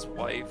killed his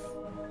wife.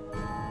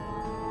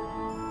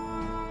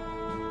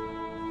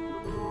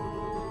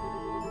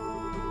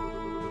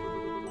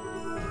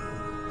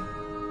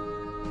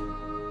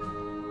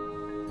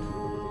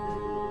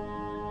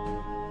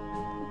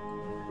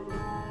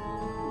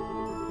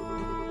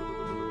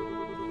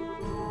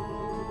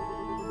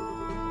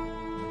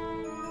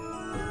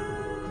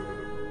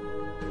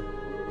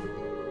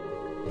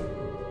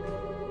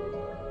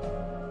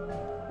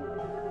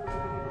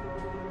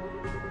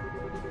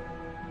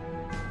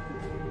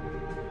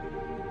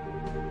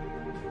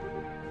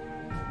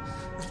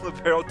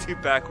 Barrel too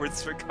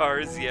backwards for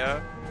cars,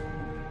 yeah.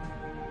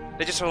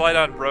 They just relied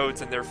on roads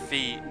and their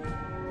feet.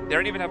 They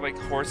don't even have like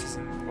horses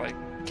and like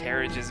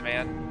carriages,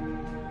 man.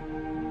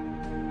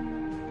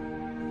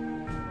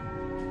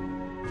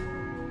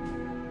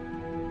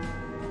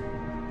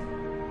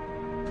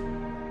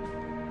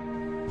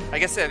 I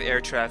guess they have air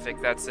traffic,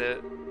 that's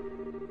it.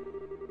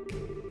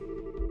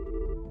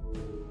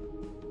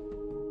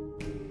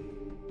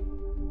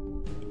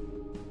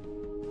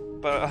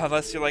 But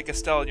unless you're like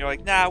Estelle and you're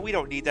like, nah, we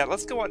don't need that.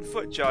 Let's go on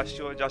foot,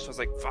 Joshua. And Joshua's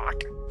like,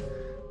 fuck.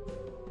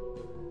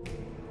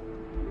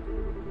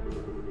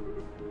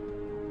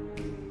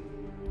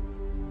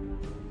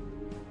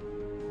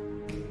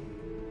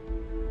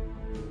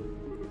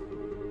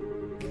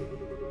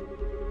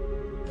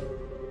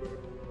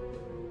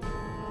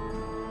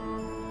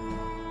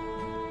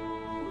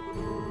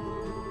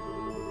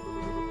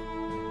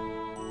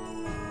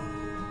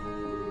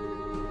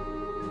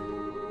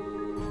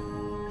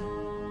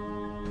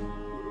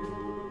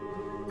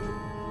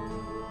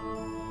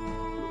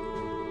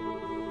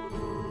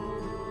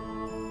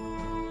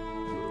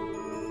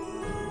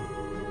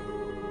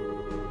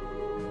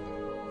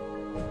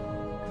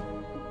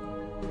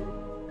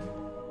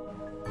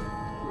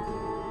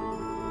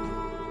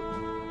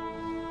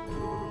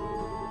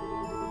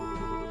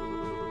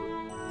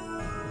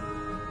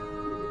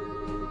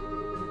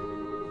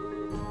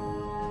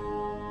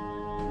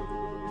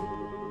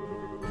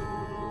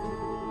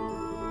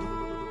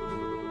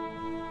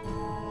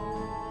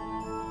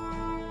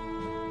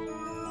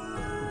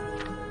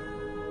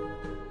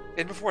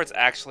 And before it's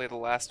actually the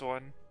last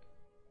one.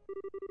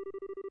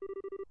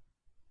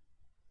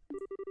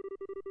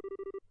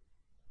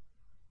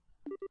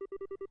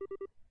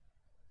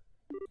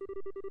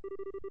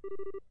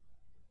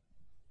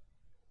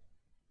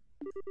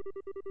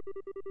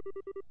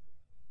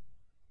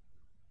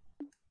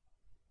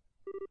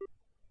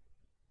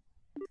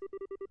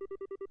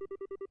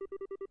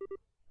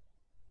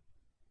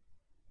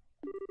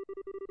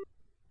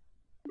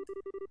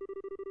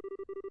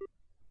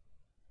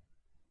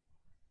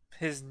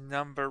 His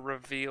number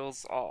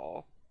reveals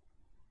all.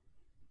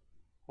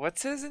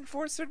 What's his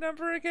enforcer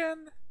number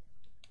again?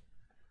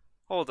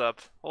 Hold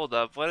up.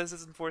 What is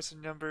his enforcer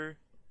number?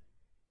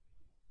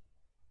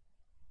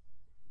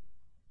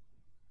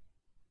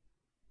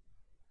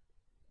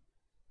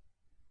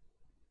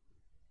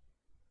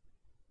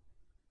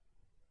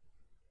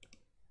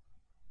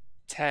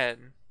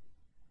 $10.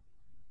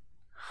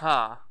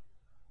 Huh.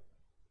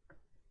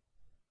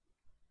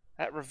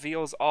 That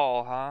reveals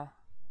all, huh?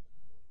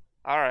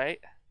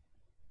 Alright.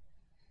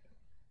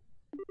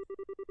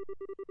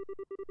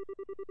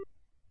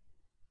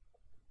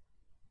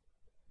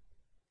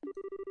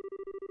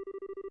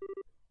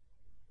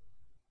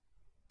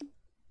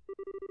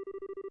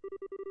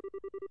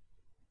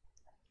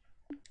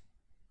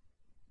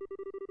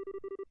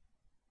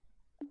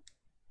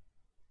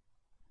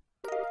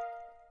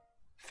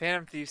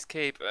 Phantom Thief's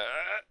cape.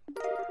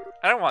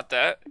 I don't want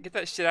that. Get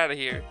that shit out of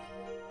here.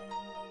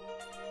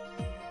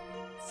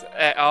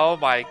 Oh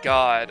my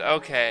god.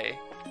 Okay.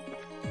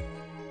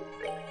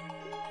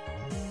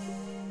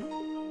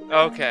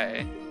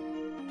 Okay.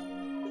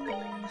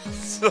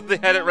 So they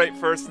had it right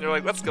first and they're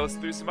like, let's go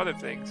through some other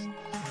things.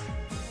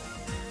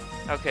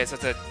 Okay, so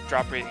it's a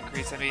drop rate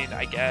increase. I mean,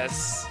 I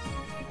guess.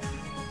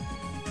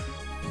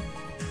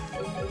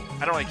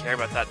 I don't really care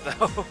about that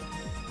though.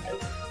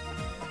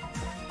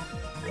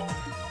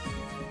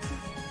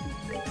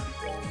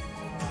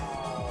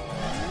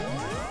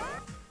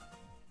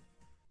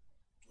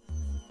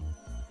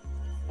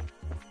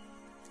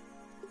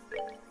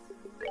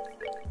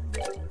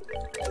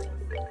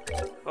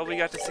 Well, we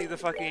got to see the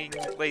fucking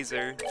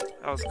laser.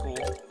 That was cool.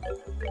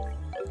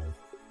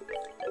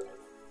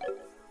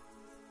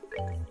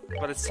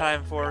 But it's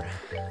time for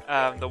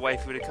the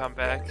waifu to come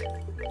back.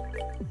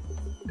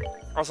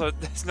 Also,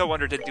 it's no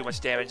wonder it didn't do much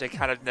damage. I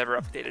kind of never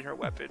updated her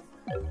weapon.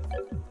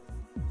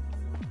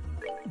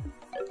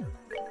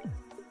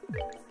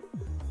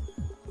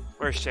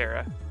 Where's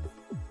Shara?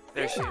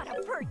 There she is.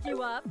 Gotta perk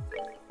you up.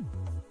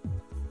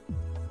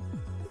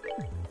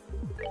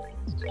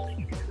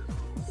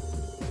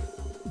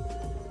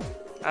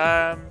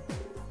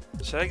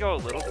 Should I go a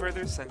little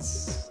further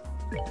since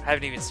I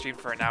haven't even streamed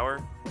for an hour?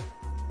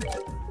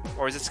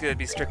 Or is this gonna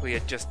be strictly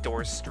a just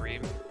Doors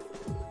stream?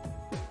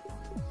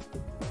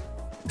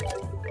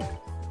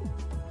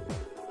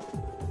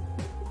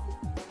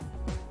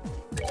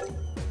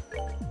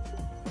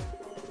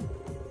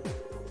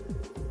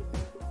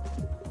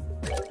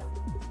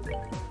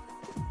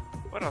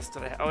 What else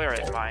did I have? Oh,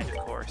 alright, Mind, of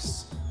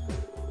course.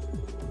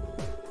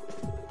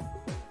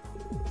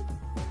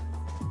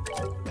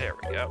 There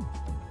we go.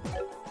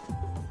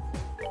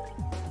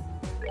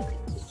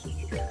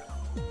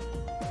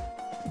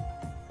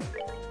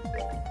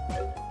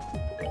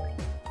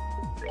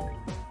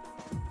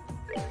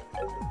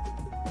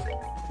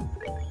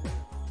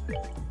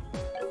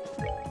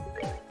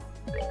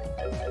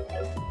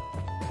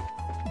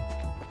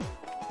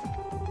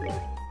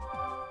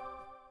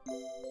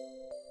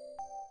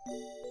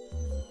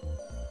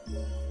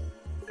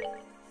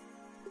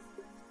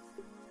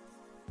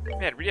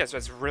 Man, Rias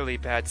has really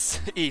bad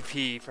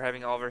EP for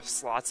having all of her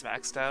slots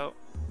maxed out.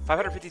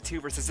 552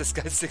 versus this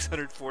guy's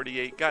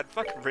 648. God,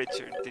 fuck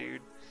Richard,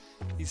 dude.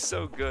 He's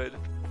so good.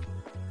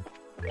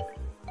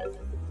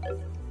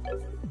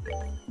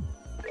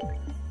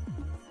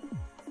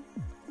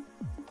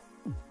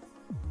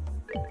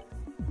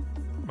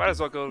 Might as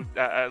well go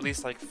at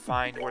least like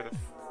find where the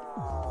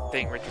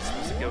thing Richard's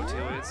supposed to go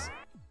to is.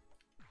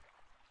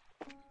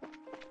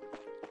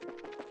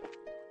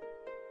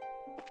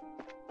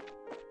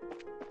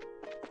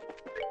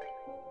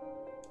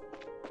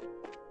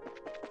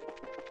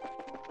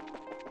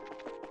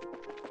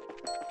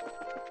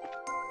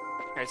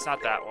 It's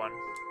not that one.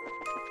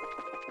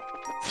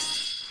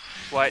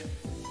 What?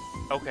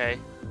 Okay.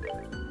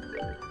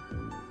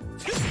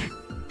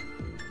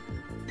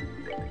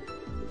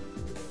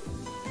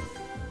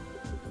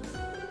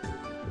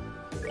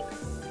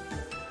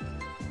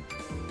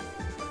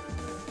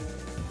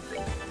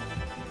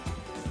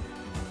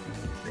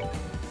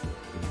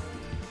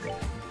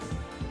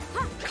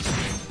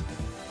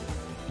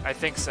 I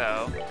think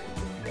so.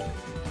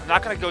 I'm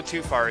not gonna go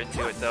too far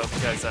into it though,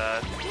 because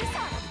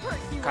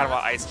kind of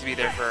want Ice to be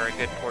there for a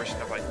good portion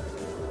of like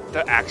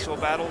the actual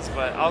battles,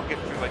 but I'll get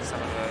through like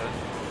some of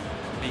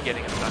the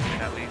beginning of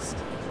Dungeon at least.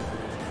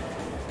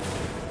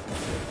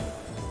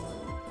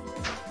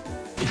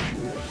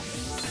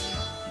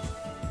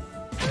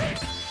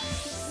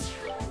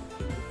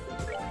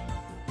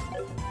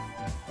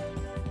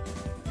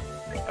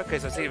 Okay,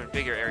 so it's an even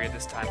bigger area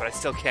this time, but I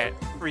still can't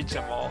reach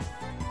them all.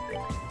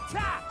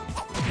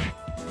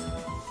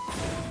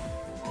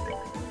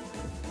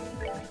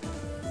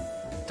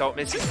 Don't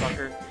miss it,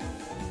 fucker.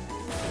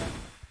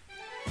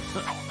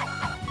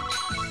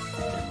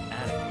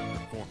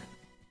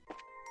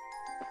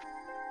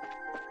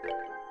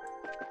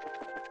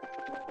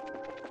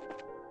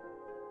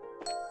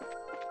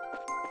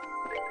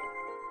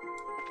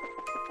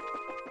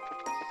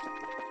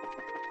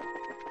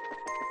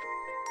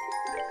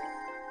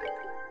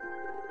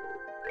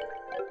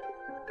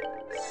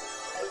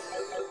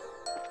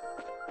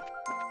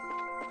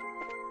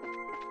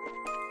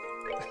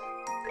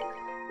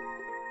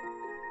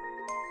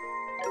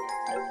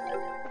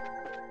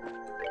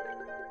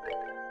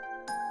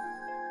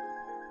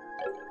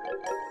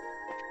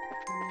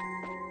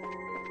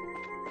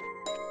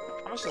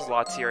 much does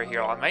Lautira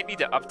heal? I might need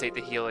to update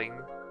the healing.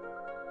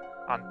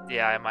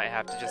 Yeah, I might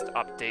have to just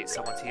update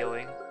someone's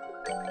healing.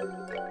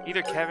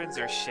 Either Kevin's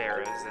or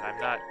Shara's, and I'm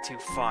not too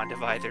fond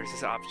of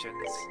either's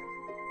options.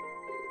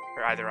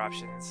 Or either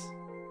options.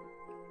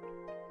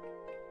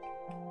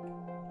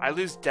 I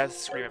lose Death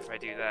Scream if I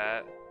do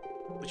that,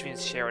 which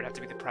means Shara would have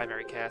to be the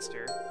primary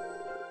caster.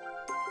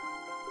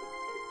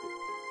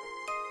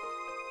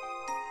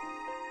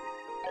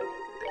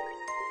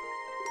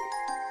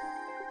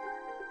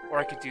 Or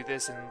I could do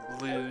this and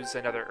lose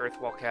another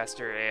Earthwall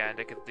caster, and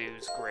I could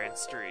lose Grand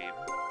Stream,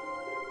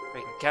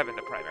 making Kevin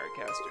the primary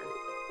caster.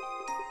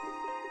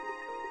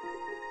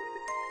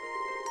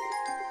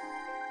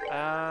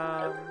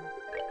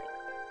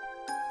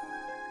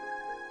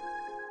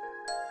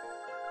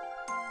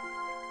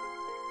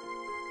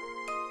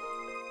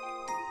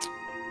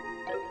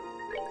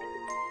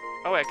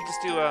 Oh, wait, I could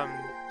just do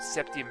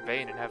Septium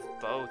Vein and have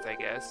both, I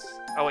guess.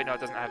 Oh wait, no, it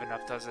doesn't have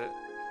enough, does it?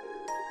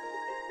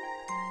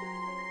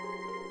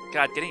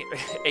 God, getting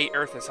 8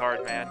 Earth is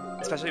hard, man.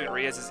 Especially when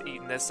Riaz is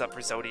eating this up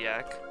for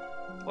Zodiac.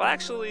 Well,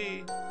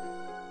 actually,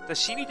 does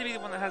she need to be the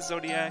one that has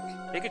Zodiac?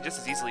 It could just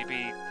as easily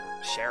be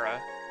Shara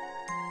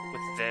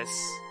with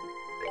this.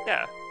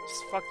 Yeah,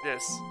 just fuck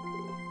this.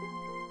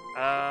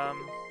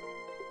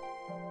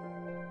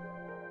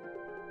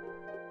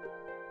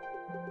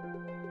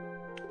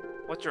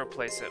 What to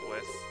replace it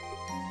with?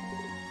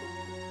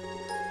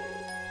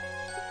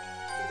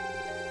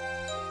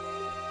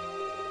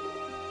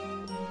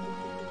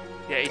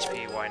 Yeah,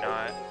 HP, why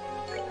not?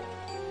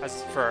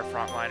 As for a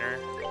frontliner.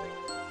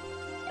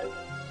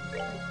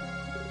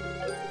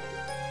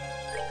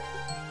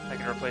 I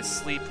can replace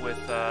Sleep with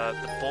the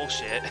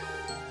bullshit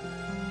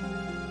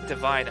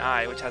Divine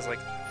Eye, which has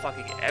like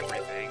fucking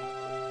everything.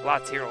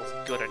 Lautira's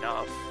good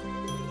enough.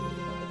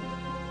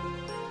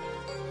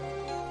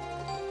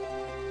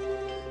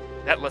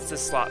 That lets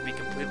this slot be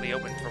completely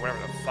open for whatever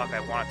the fuck I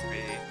want it to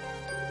be.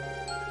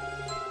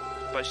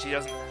 But she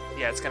doesn't...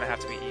 Yeah, it's gonna have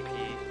to be EP.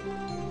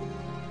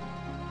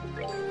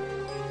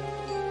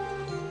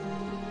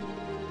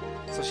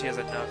 So she has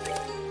enough.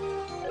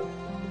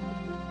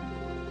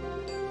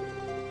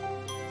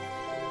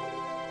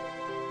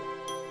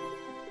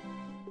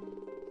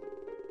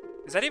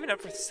 Is that even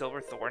up for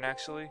Silver Thorn,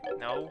 actually?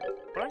 No?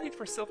 What do I need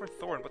for Silver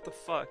Thorn? What the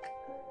fuck?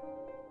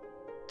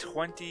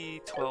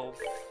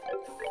 2012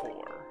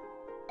 4.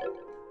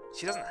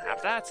 She doesn't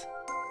have that?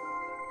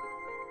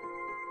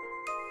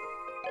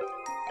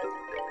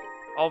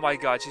 Oh my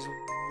god, she's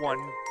one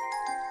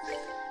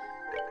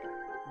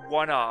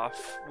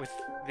off with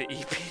the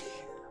EP.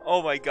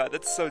 Oh my god,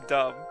 that's so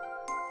dumb.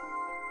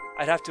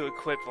 I'd have to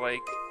equip,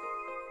 like...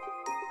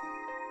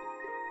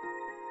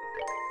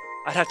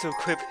 I'd have to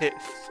equip it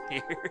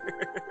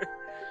here.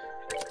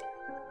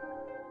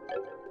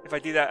 If I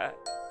do that,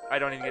 I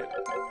don't even get...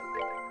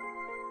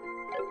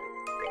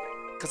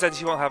 Because then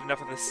she won't have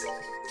enough of this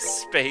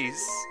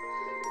space.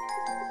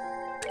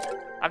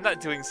 I'm not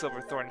doing Silver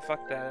Thorn,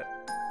 fuck that.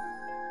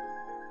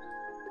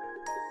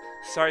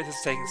 Sorry this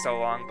is taking so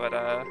long, but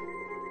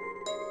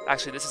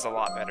actually this is a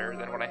lot better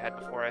than what I had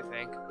before, I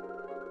think.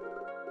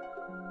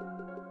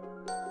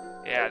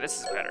 Yeah, this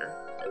is better.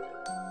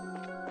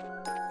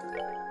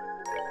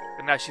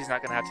 But now she's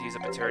not gonna have to use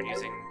up a turn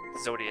using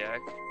Zodiac.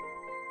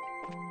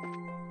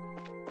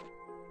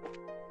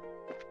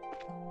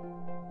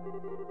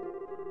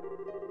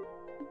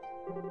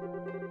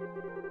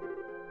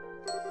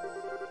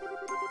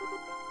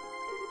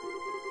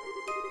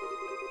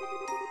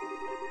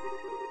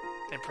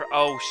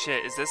 Oh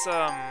shit, is this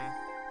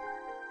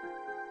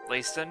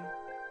Leiston?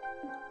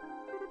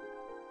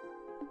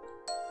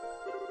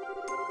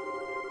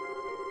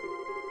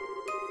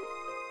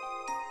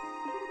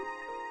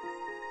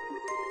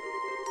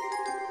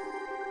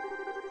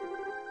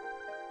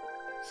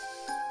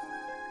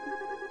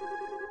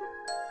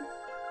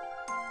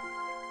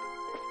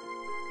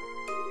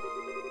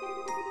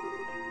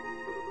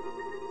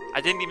 I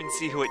didn't even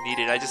see who it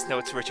needed, I just know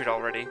it's Richard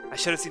already. I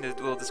should have seen the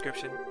little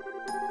description.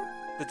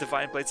 The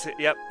Divine Blade's...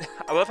 Yep.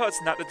 I love how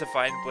it's not the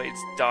Divine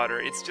Blade's daughter,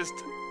 it's just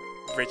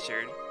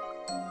Richard.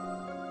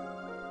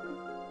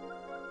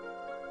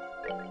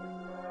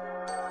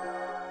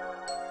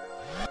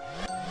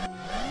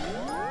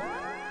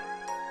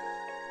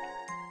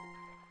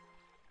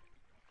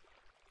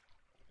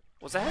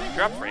 Was I having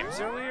drop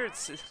frames earlier?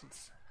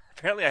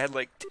 Apparently I had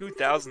like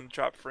 2,000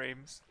 drop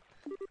frames.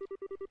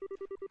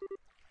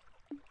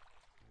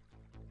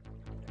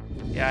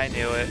 Yeah, I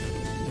knew it.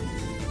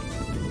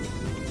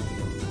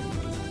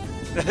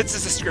 That's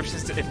his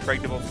descriptions to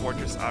Impregnable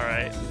Fortress,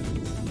 alright.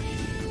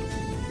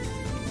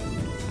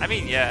 I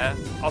mean, yeah.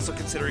 Also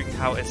considering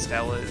how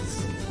Estelle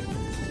is.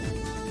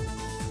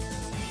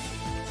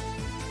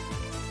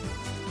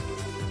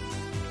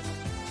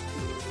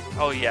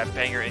 Oh yeah,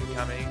 banger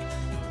incoming.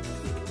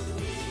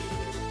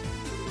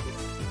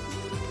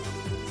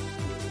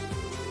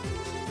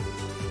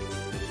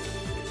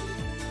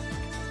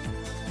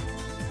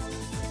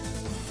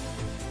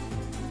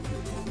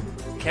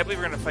 Can't believe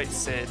we're gonna fight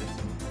Sid.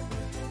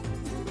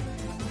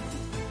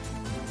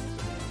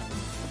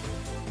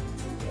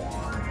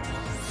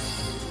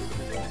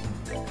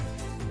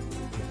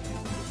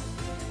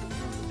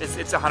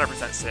 It's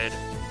 100% Sid.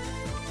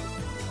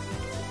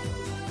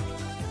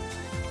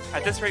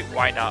 At this rate,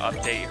 why not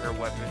update her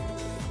weapon?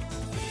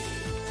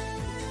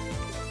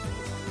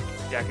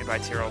 Yeah, I could buy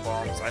Tiro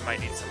bombs. I might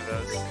need some of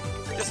those.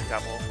 Just a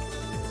couple.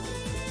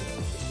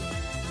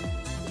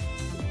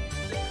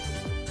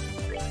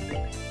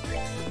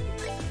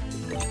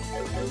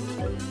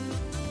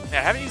 Yeah,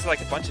 I haven't used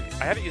like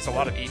I haven't used a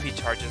lot of EP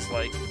charges.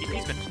 Like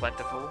EP's been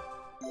plentiful.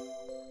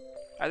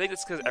 I think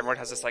it's because everyone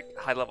has just like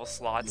high level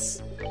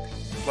slots.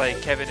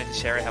 Like Kevin and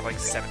Sherry have like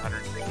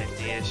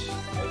 750-ish.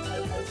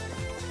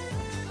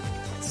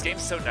 This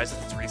game's so nice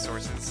with its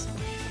resources.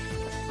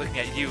 Looking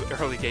at you,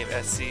 early game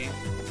SC.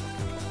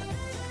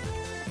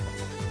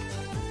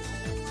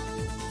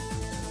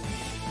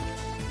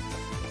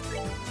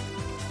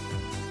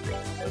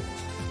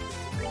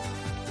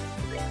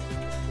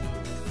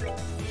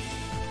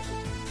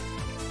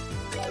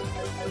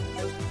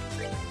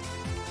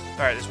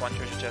 Alright, there's one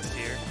treasure chest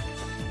here.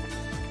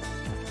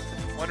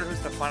 Wonder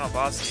who's the final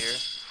boss here.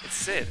 It's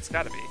Sid, it's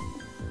gotta be.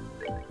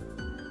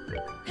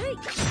 Hey.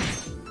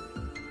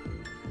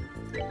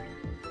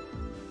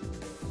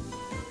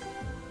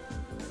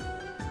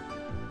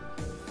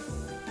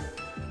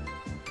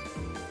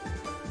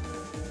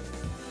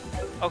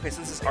 Okay,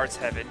 so this is Art's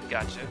Heaven,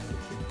 gotcha.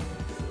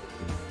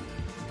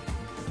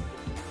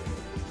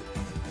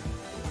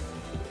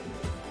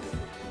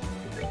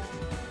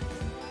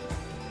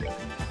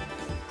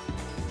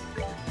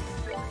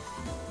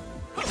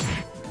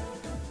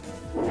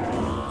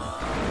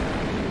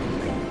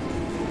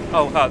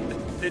 Oh wow,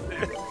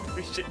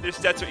 their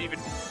stats are even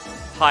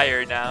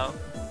higher now.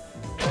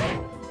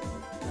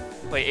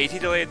 Wait, AT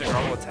delay in the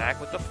normal attack?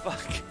 What the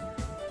fuck?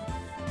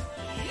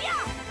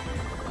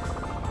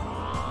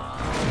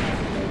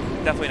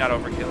 Definitely not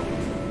overkill.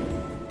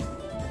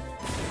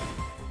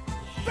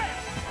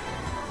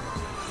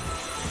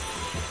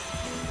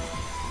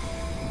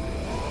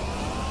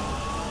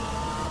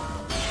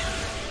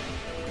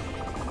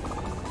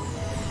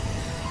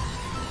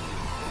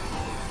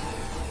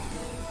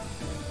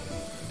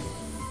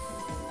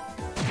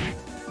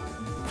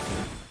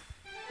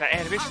 That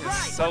animation is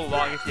so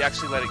long if you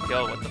actually let it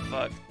kill, what the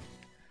fuck?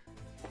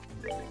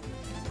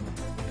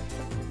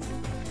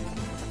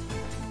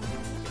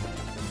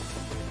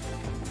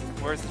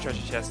 Where's the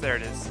treasure chest? There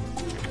it is.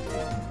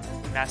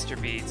 Master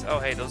beads. Oh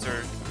hey, those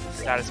are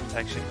status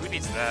protection. Who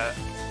needs that?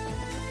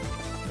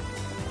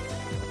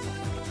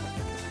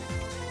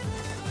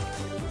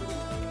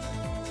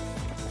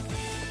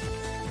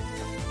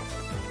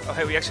 Oh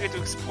hey, we actually get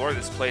to explore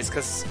this place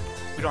because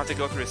we don't have to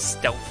go through a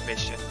stealth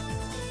mission.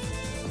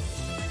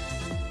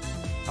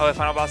 Oh, the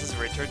final boss is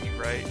Richard,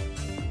 you're right.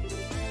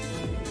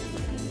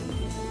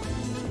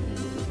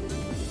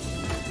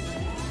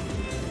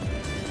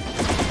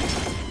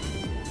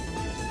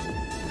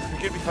 We're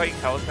gonna be fighting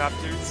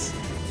helicopters.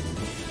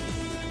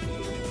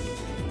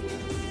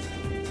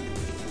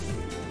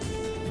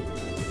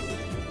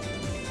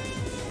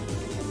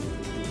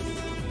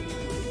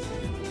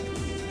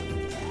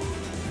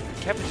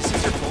 Kevin just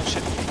used their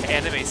bullshit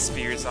anime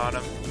spears on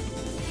him.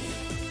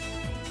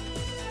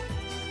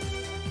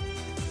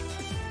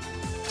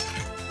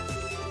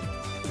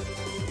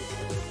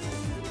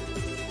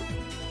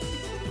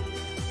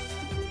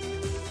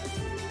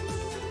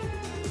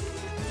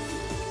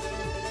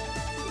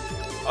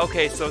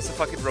 Okay, so it's a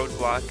fucking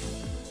roadblock.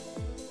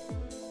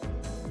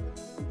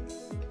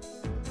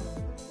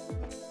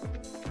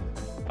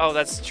 Oh,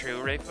 that's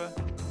true, Rafa.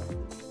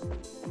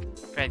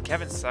 Man,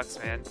 Kevin sucks,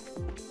 man.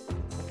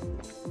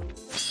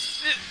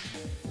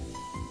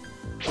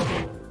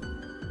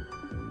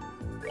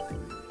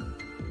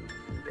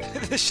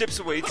 The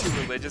ship's way too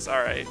religious,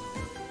 alright.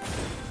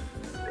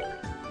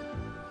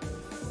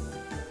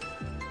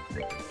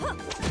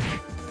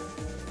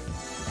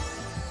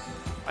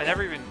 I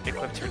never even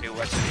equipped her new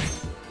weapon.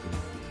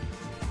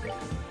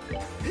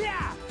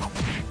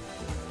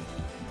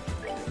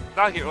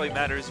 Not like it really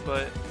matters,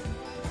 but...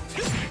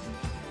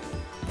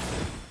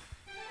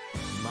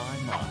 My.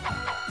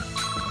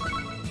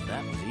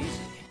 That was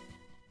easy.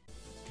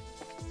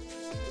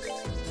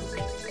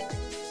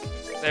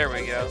 There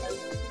we go.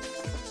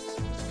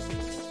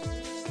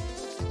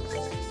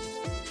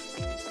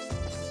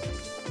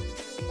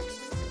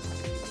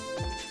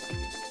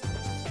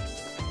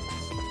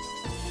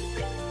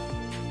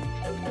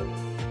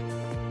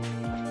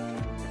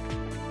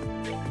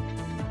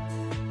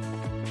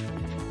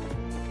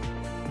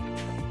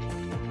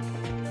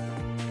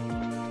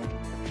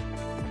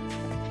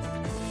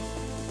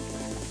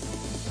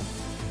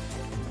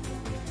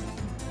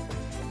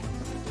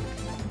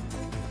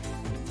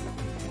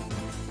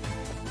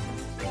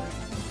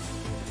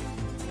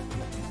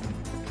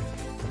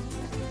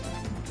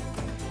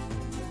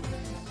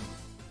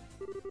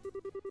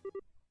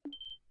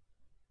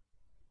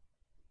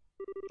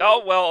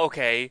 Oh, well,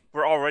 okay.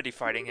 We're already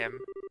fighting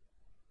him.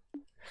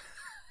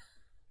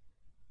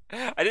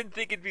 I didn't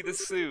think it'd be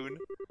this soon.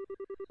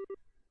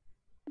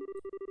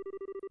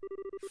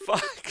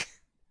 Fuck.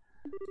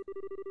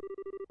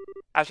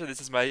 After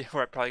this is where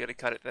I'm probably gonna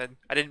cut it then.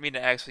 I didn't mean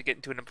to actually get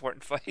into an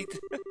important fight.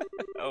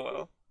 Oh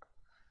well.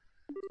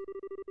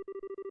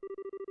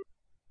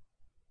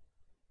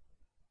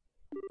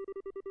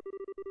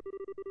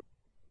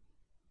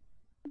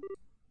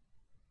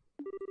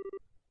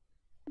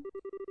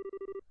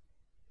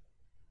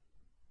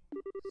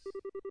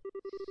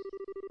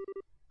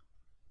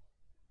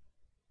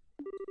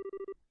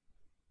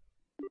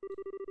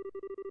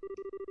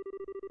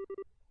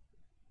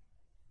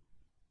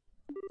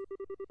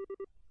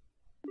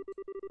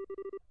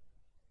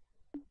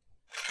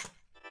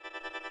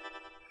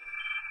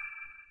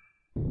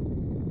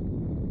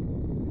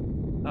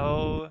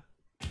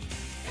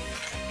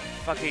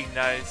 Fucking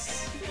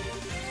nice.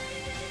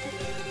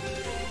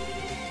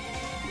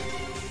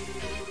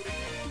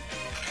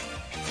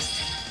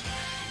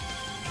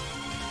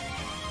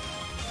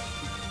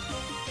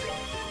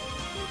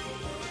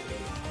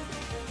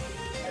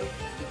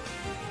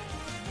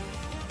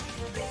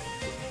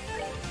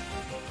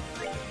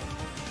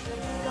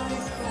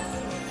 Goddess bless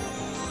you.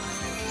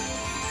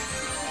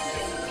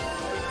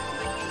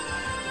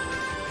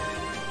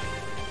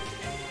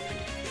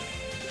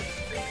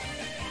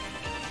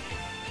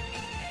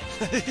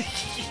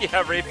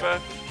 Yeah, Reaper.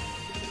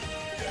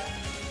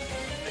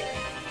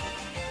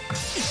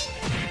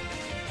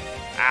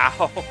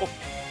 Ow.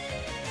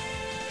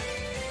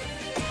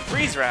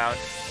 Freeze round.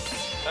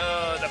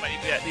 That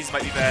might be bad. These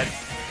might be bad.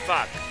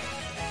 Fuck.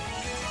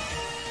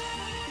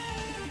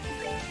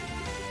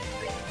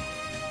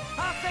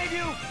 I'll save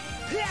you!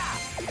 Yeah!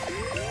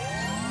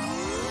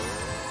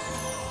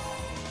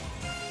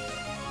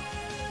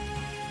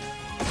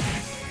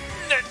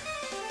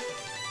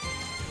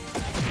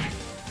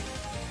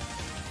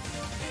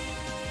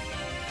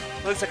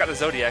 At least I got the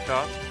Zodiac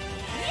off.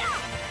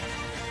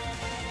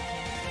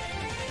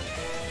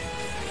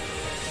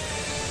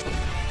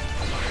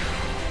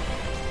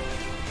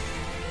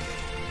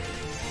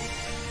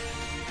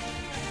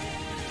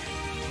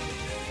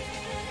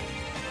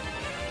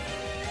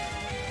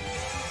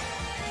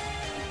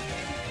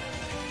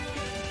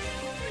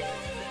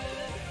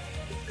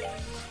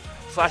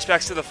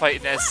 Flashbacks to the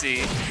fight in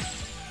SC.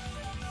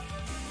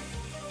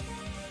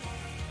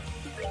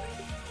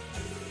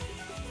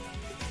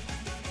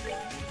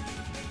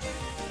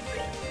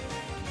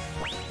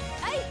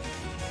 Hey!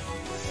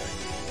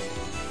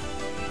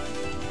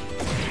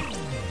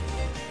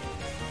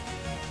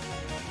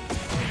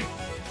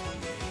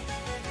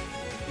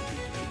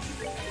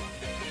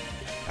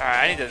 Alright,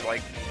 I need to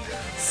like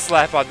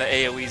slap on the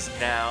AoEs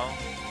now.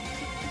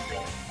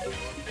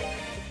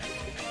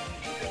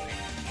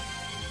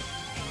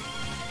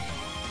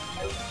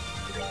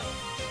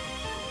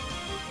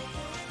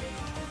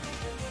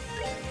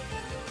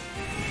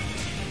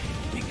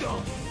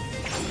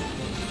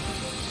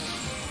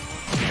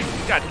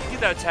 God, did you do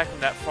that attack from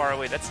that far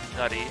away? That's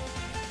nutty.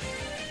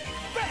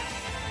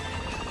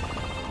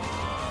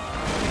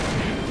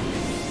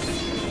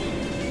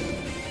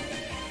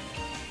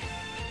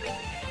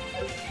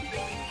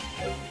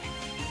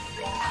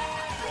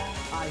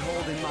 I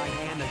hold in my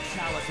hand a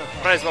chalice of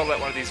heaven. Might as well let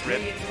one of these rip.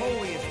 May its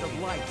holiest of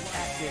lights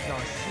act as our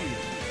shield.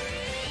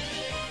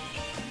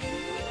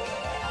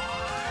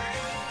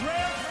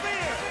 Rare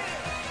Spear!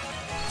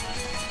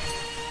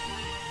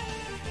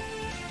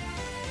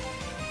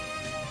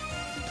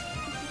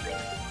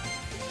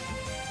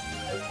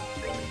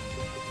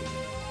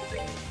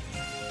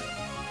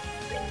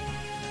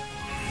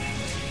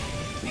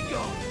 Be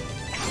gone!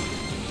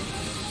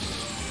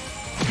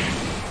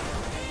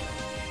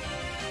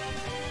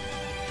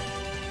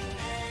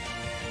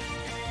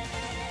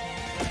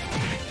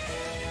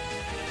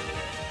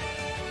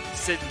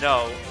 Said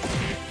no.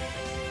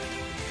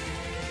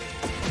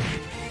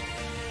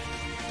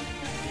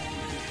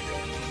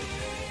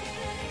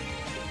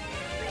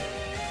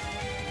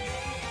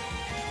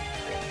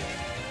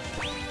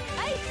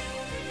 Hey!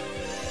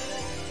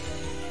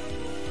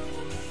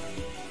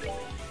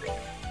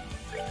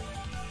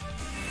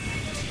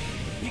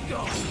 Be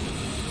gone!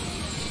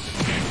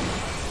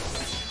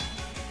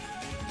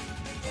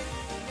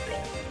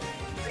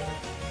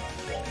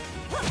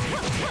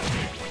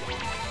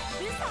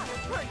 This ought to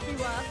perk you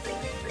up.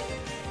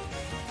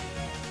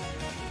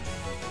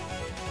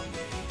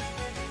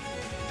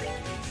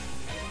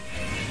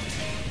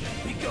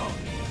 Be gone!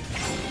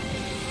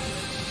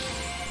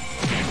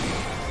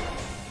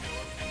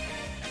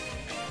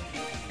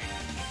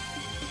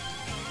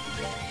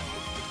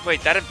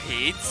 Wait, that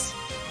impedes?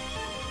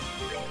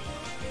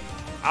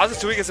 I was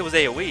just doing it because it was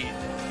AoE.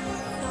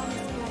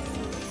 Goddess bless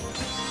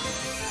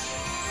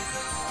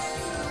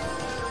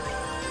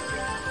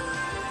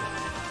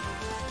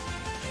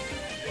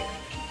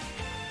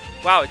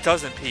you. Wow, it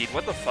does impede.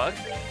 What the fuck?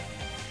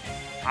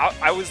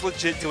 I was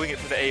legit doing it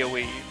for the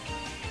AoE.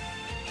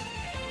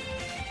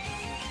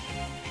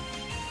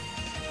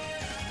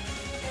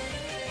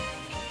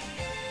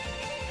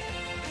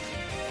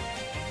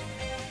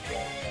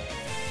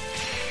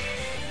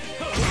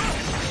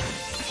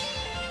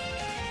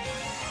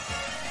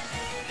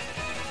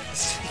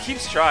 He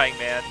keeps trying,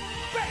 man.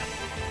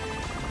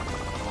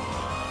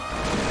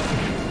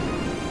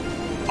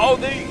 Oh,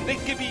 they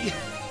give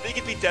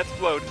me death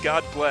blowed.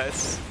 God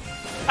bless.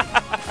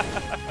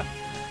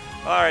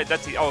 All right,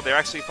 that's the. Oh, they're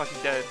actually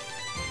fucking dead.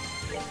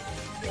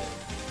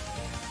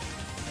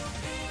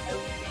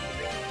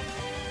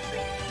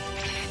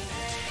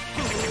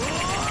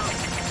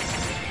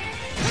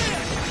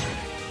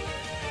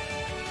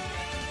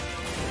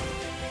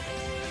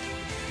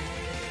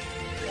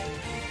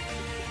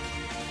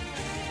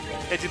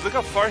 Hey, dude, look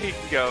how far he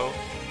can go.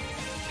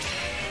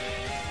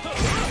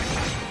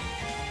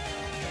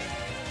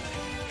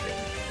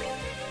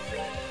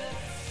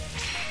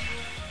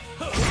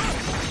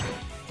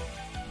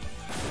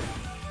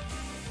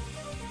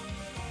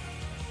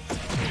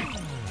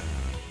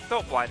 The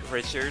Don't blind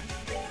Richard.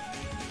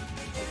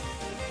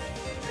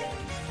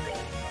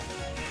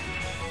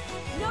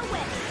 No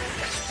way.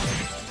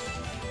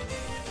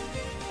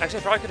 Actually,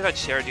 I probably could have had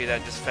Cher do that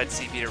and just fed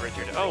CP to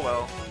Richard. Oh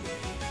well.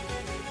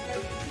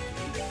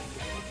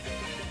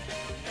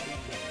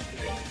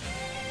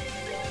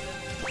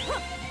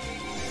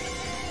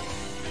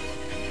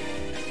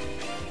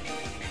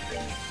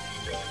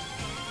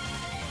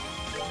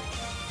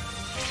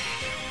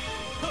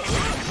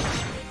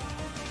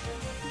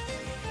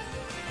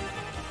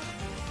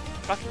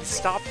 Fucking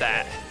stop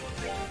that.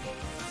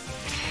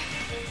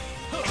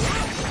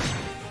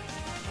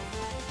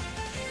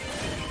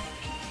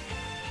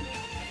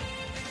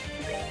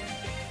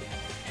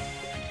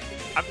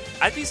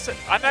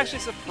 I'm actually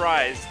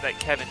surprised that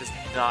Kevin does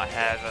not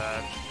have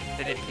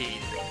an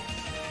impede.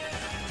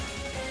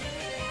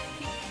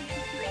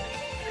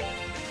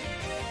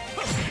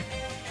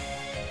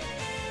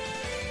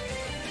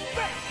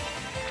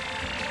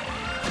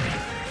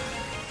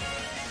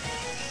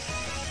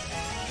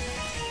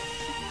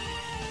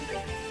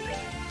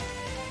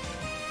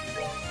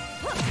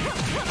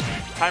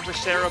 Time for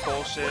Sarah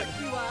bullshit.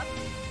 You up?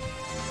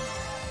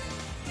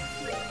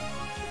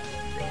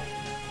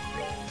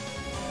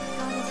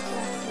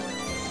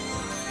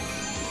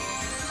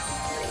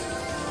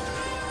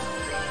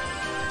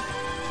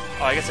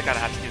 Oh, I guess I kinda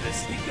have to do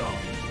this.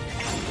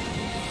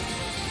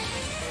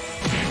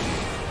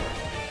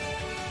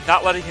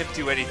 Not letting him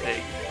do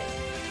anything.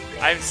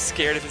 I'm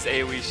scared of his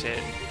AoE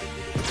shit.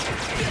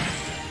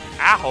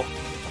 Ow!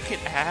 Fucking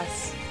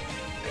ass.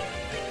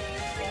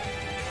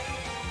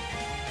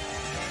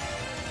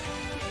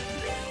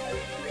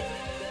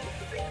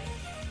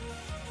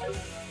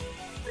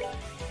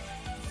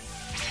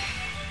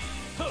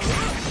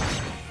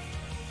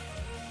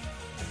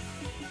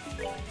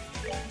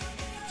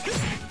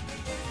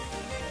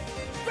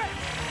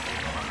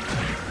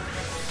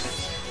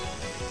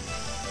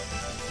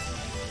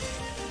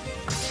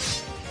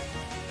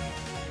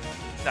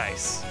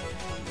 Nice.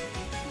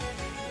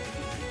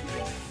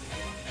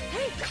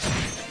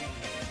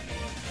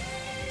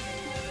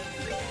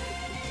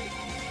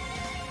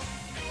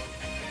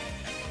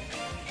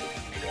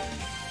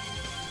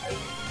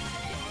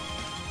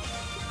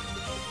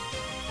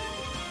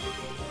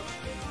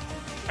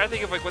 I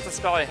think of like what's a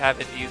spell I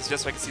haven't used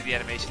just so I can see the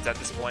animations at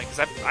this point,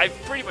 because I've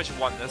pretty much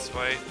won this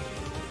fight.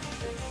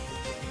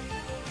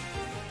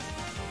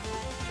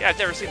 Yeah, I've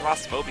never seen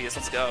Lost Mobius.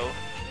 Let's go.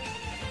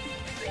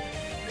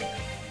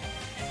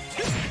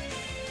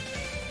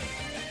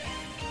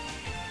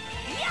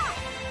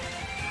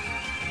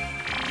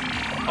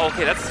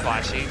 Okay, that's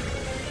flashy.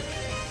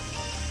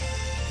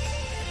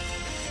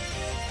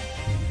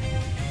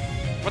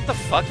 What the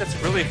fuck? That's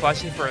really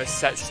flashy for a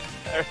set.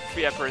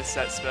 Yeah, for a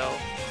set spell.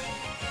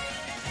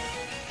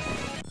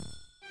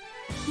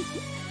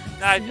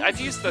 Nah, I've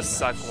used the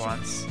suck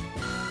once.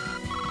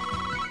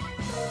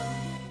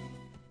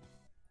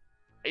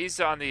 I used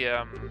it on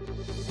the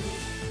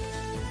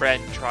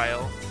Ren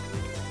trial.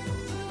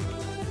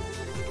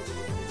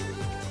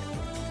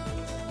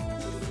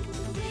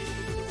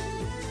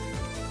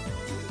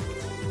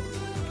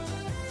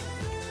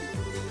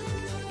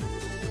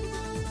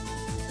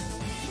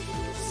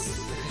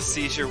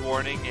 Seizure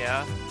warning,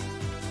 yeah.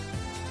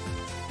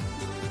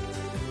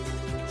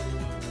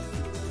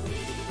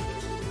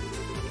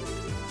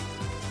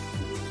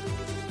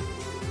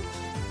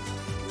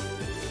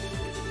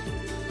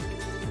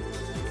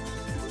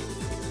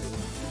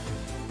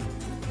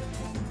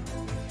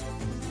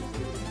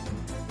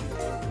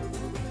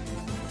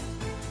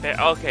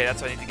 Okay,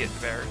 that's what I need to get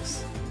to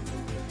barracks.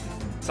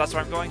 So that's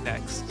where I'm going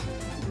next.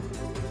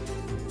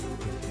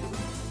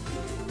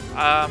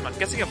 I'm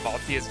guessing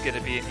Amalfi is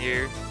gonna be in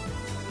here.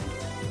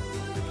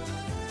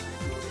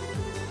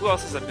 Who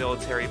else is a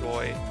military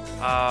boy?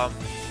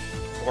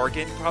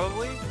 Morgan,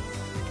 probably?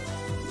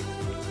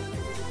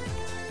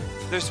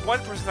 There's one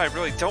person I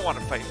really don't want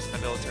to fight who's in the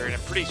military, and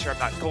I'm pretty sure I'm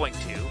not going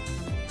to.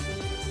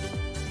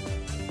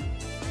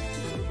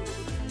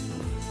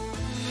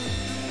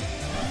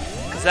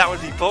 Because that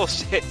would be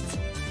bullshit.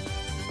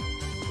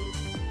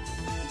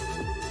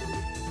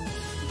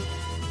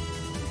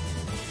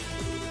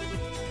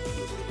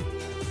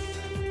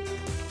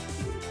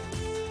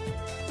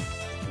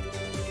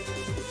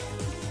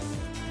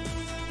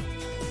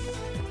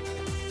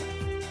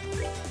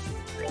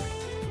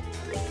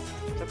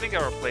 I think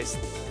I'll replace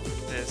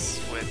this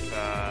with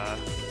that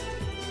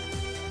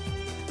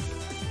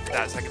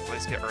so I can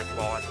place get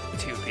Earthball on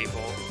 2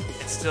 people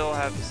and still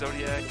have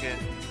Zodiac and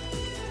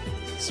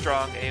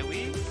strong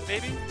AoE,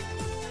 maybe?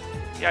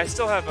 Yeah, I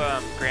still have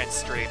Grand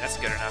Strain, that's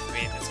good enough. I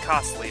mean, it's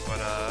costly, but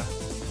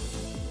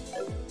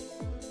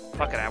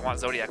fuck it, I want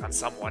Zodiac on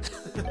someone.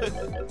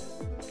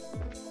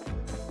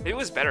 It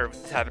was better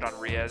to have it on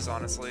Riez,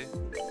 honestly,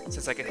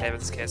 since I could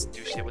Heaven's Kiss and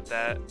do shit with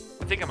that.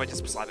 I think I might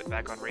just slap it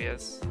back on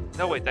Riez.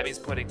 No, wait, that means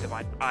putting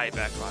Divine Eye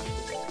back on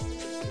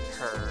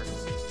her.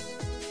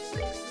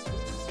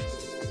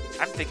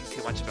 I'm thinking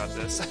too much about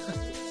this.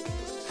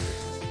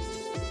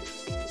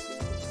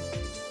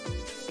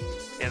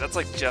 Yeah, that's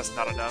like just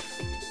not enough.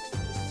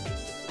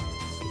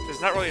 There's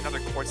not really another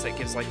quartz that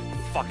gives, like,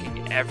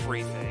 fucking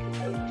everything.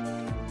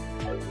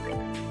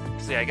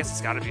 So yeah, I guess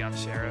it's gotta be on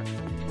Sheriff.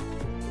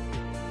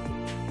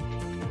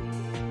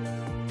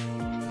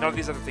 None of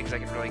these other things I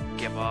can really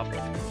give up.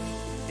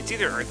 It's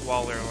either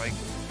Earthwall or, like...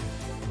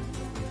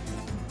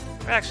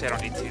 Actually, I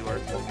don't need 2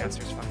 Earthwall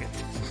casters, fuck it.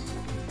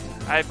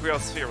 I have Grail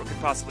Sphere, what could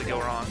possibly go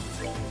wrong?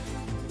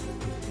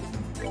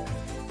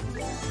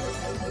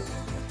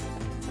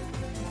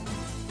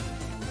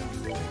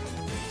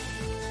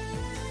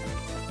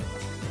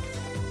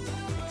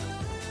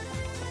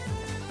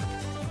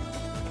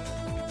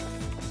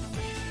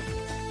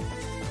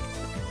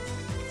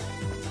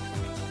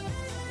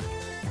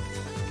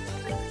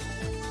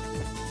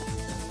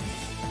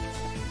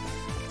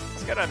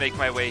 Gotta make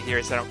my way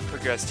here so I don't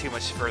progress too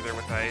much further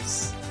with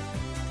ice.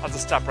 I'll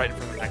just stop right in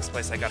front of the next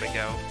place I gotta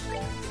go.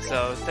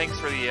 So thanks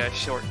for the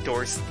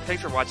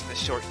thanks for watching the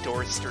short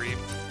door stream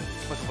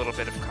with a little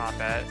bit of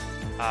combat.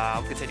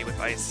 I'll continue with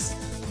ice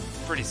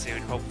pretty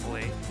soon,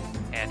 hopefully,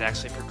 and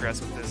actually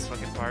progress with this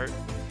fucking part.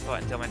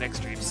 But until my next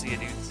stream, see you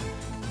dudes.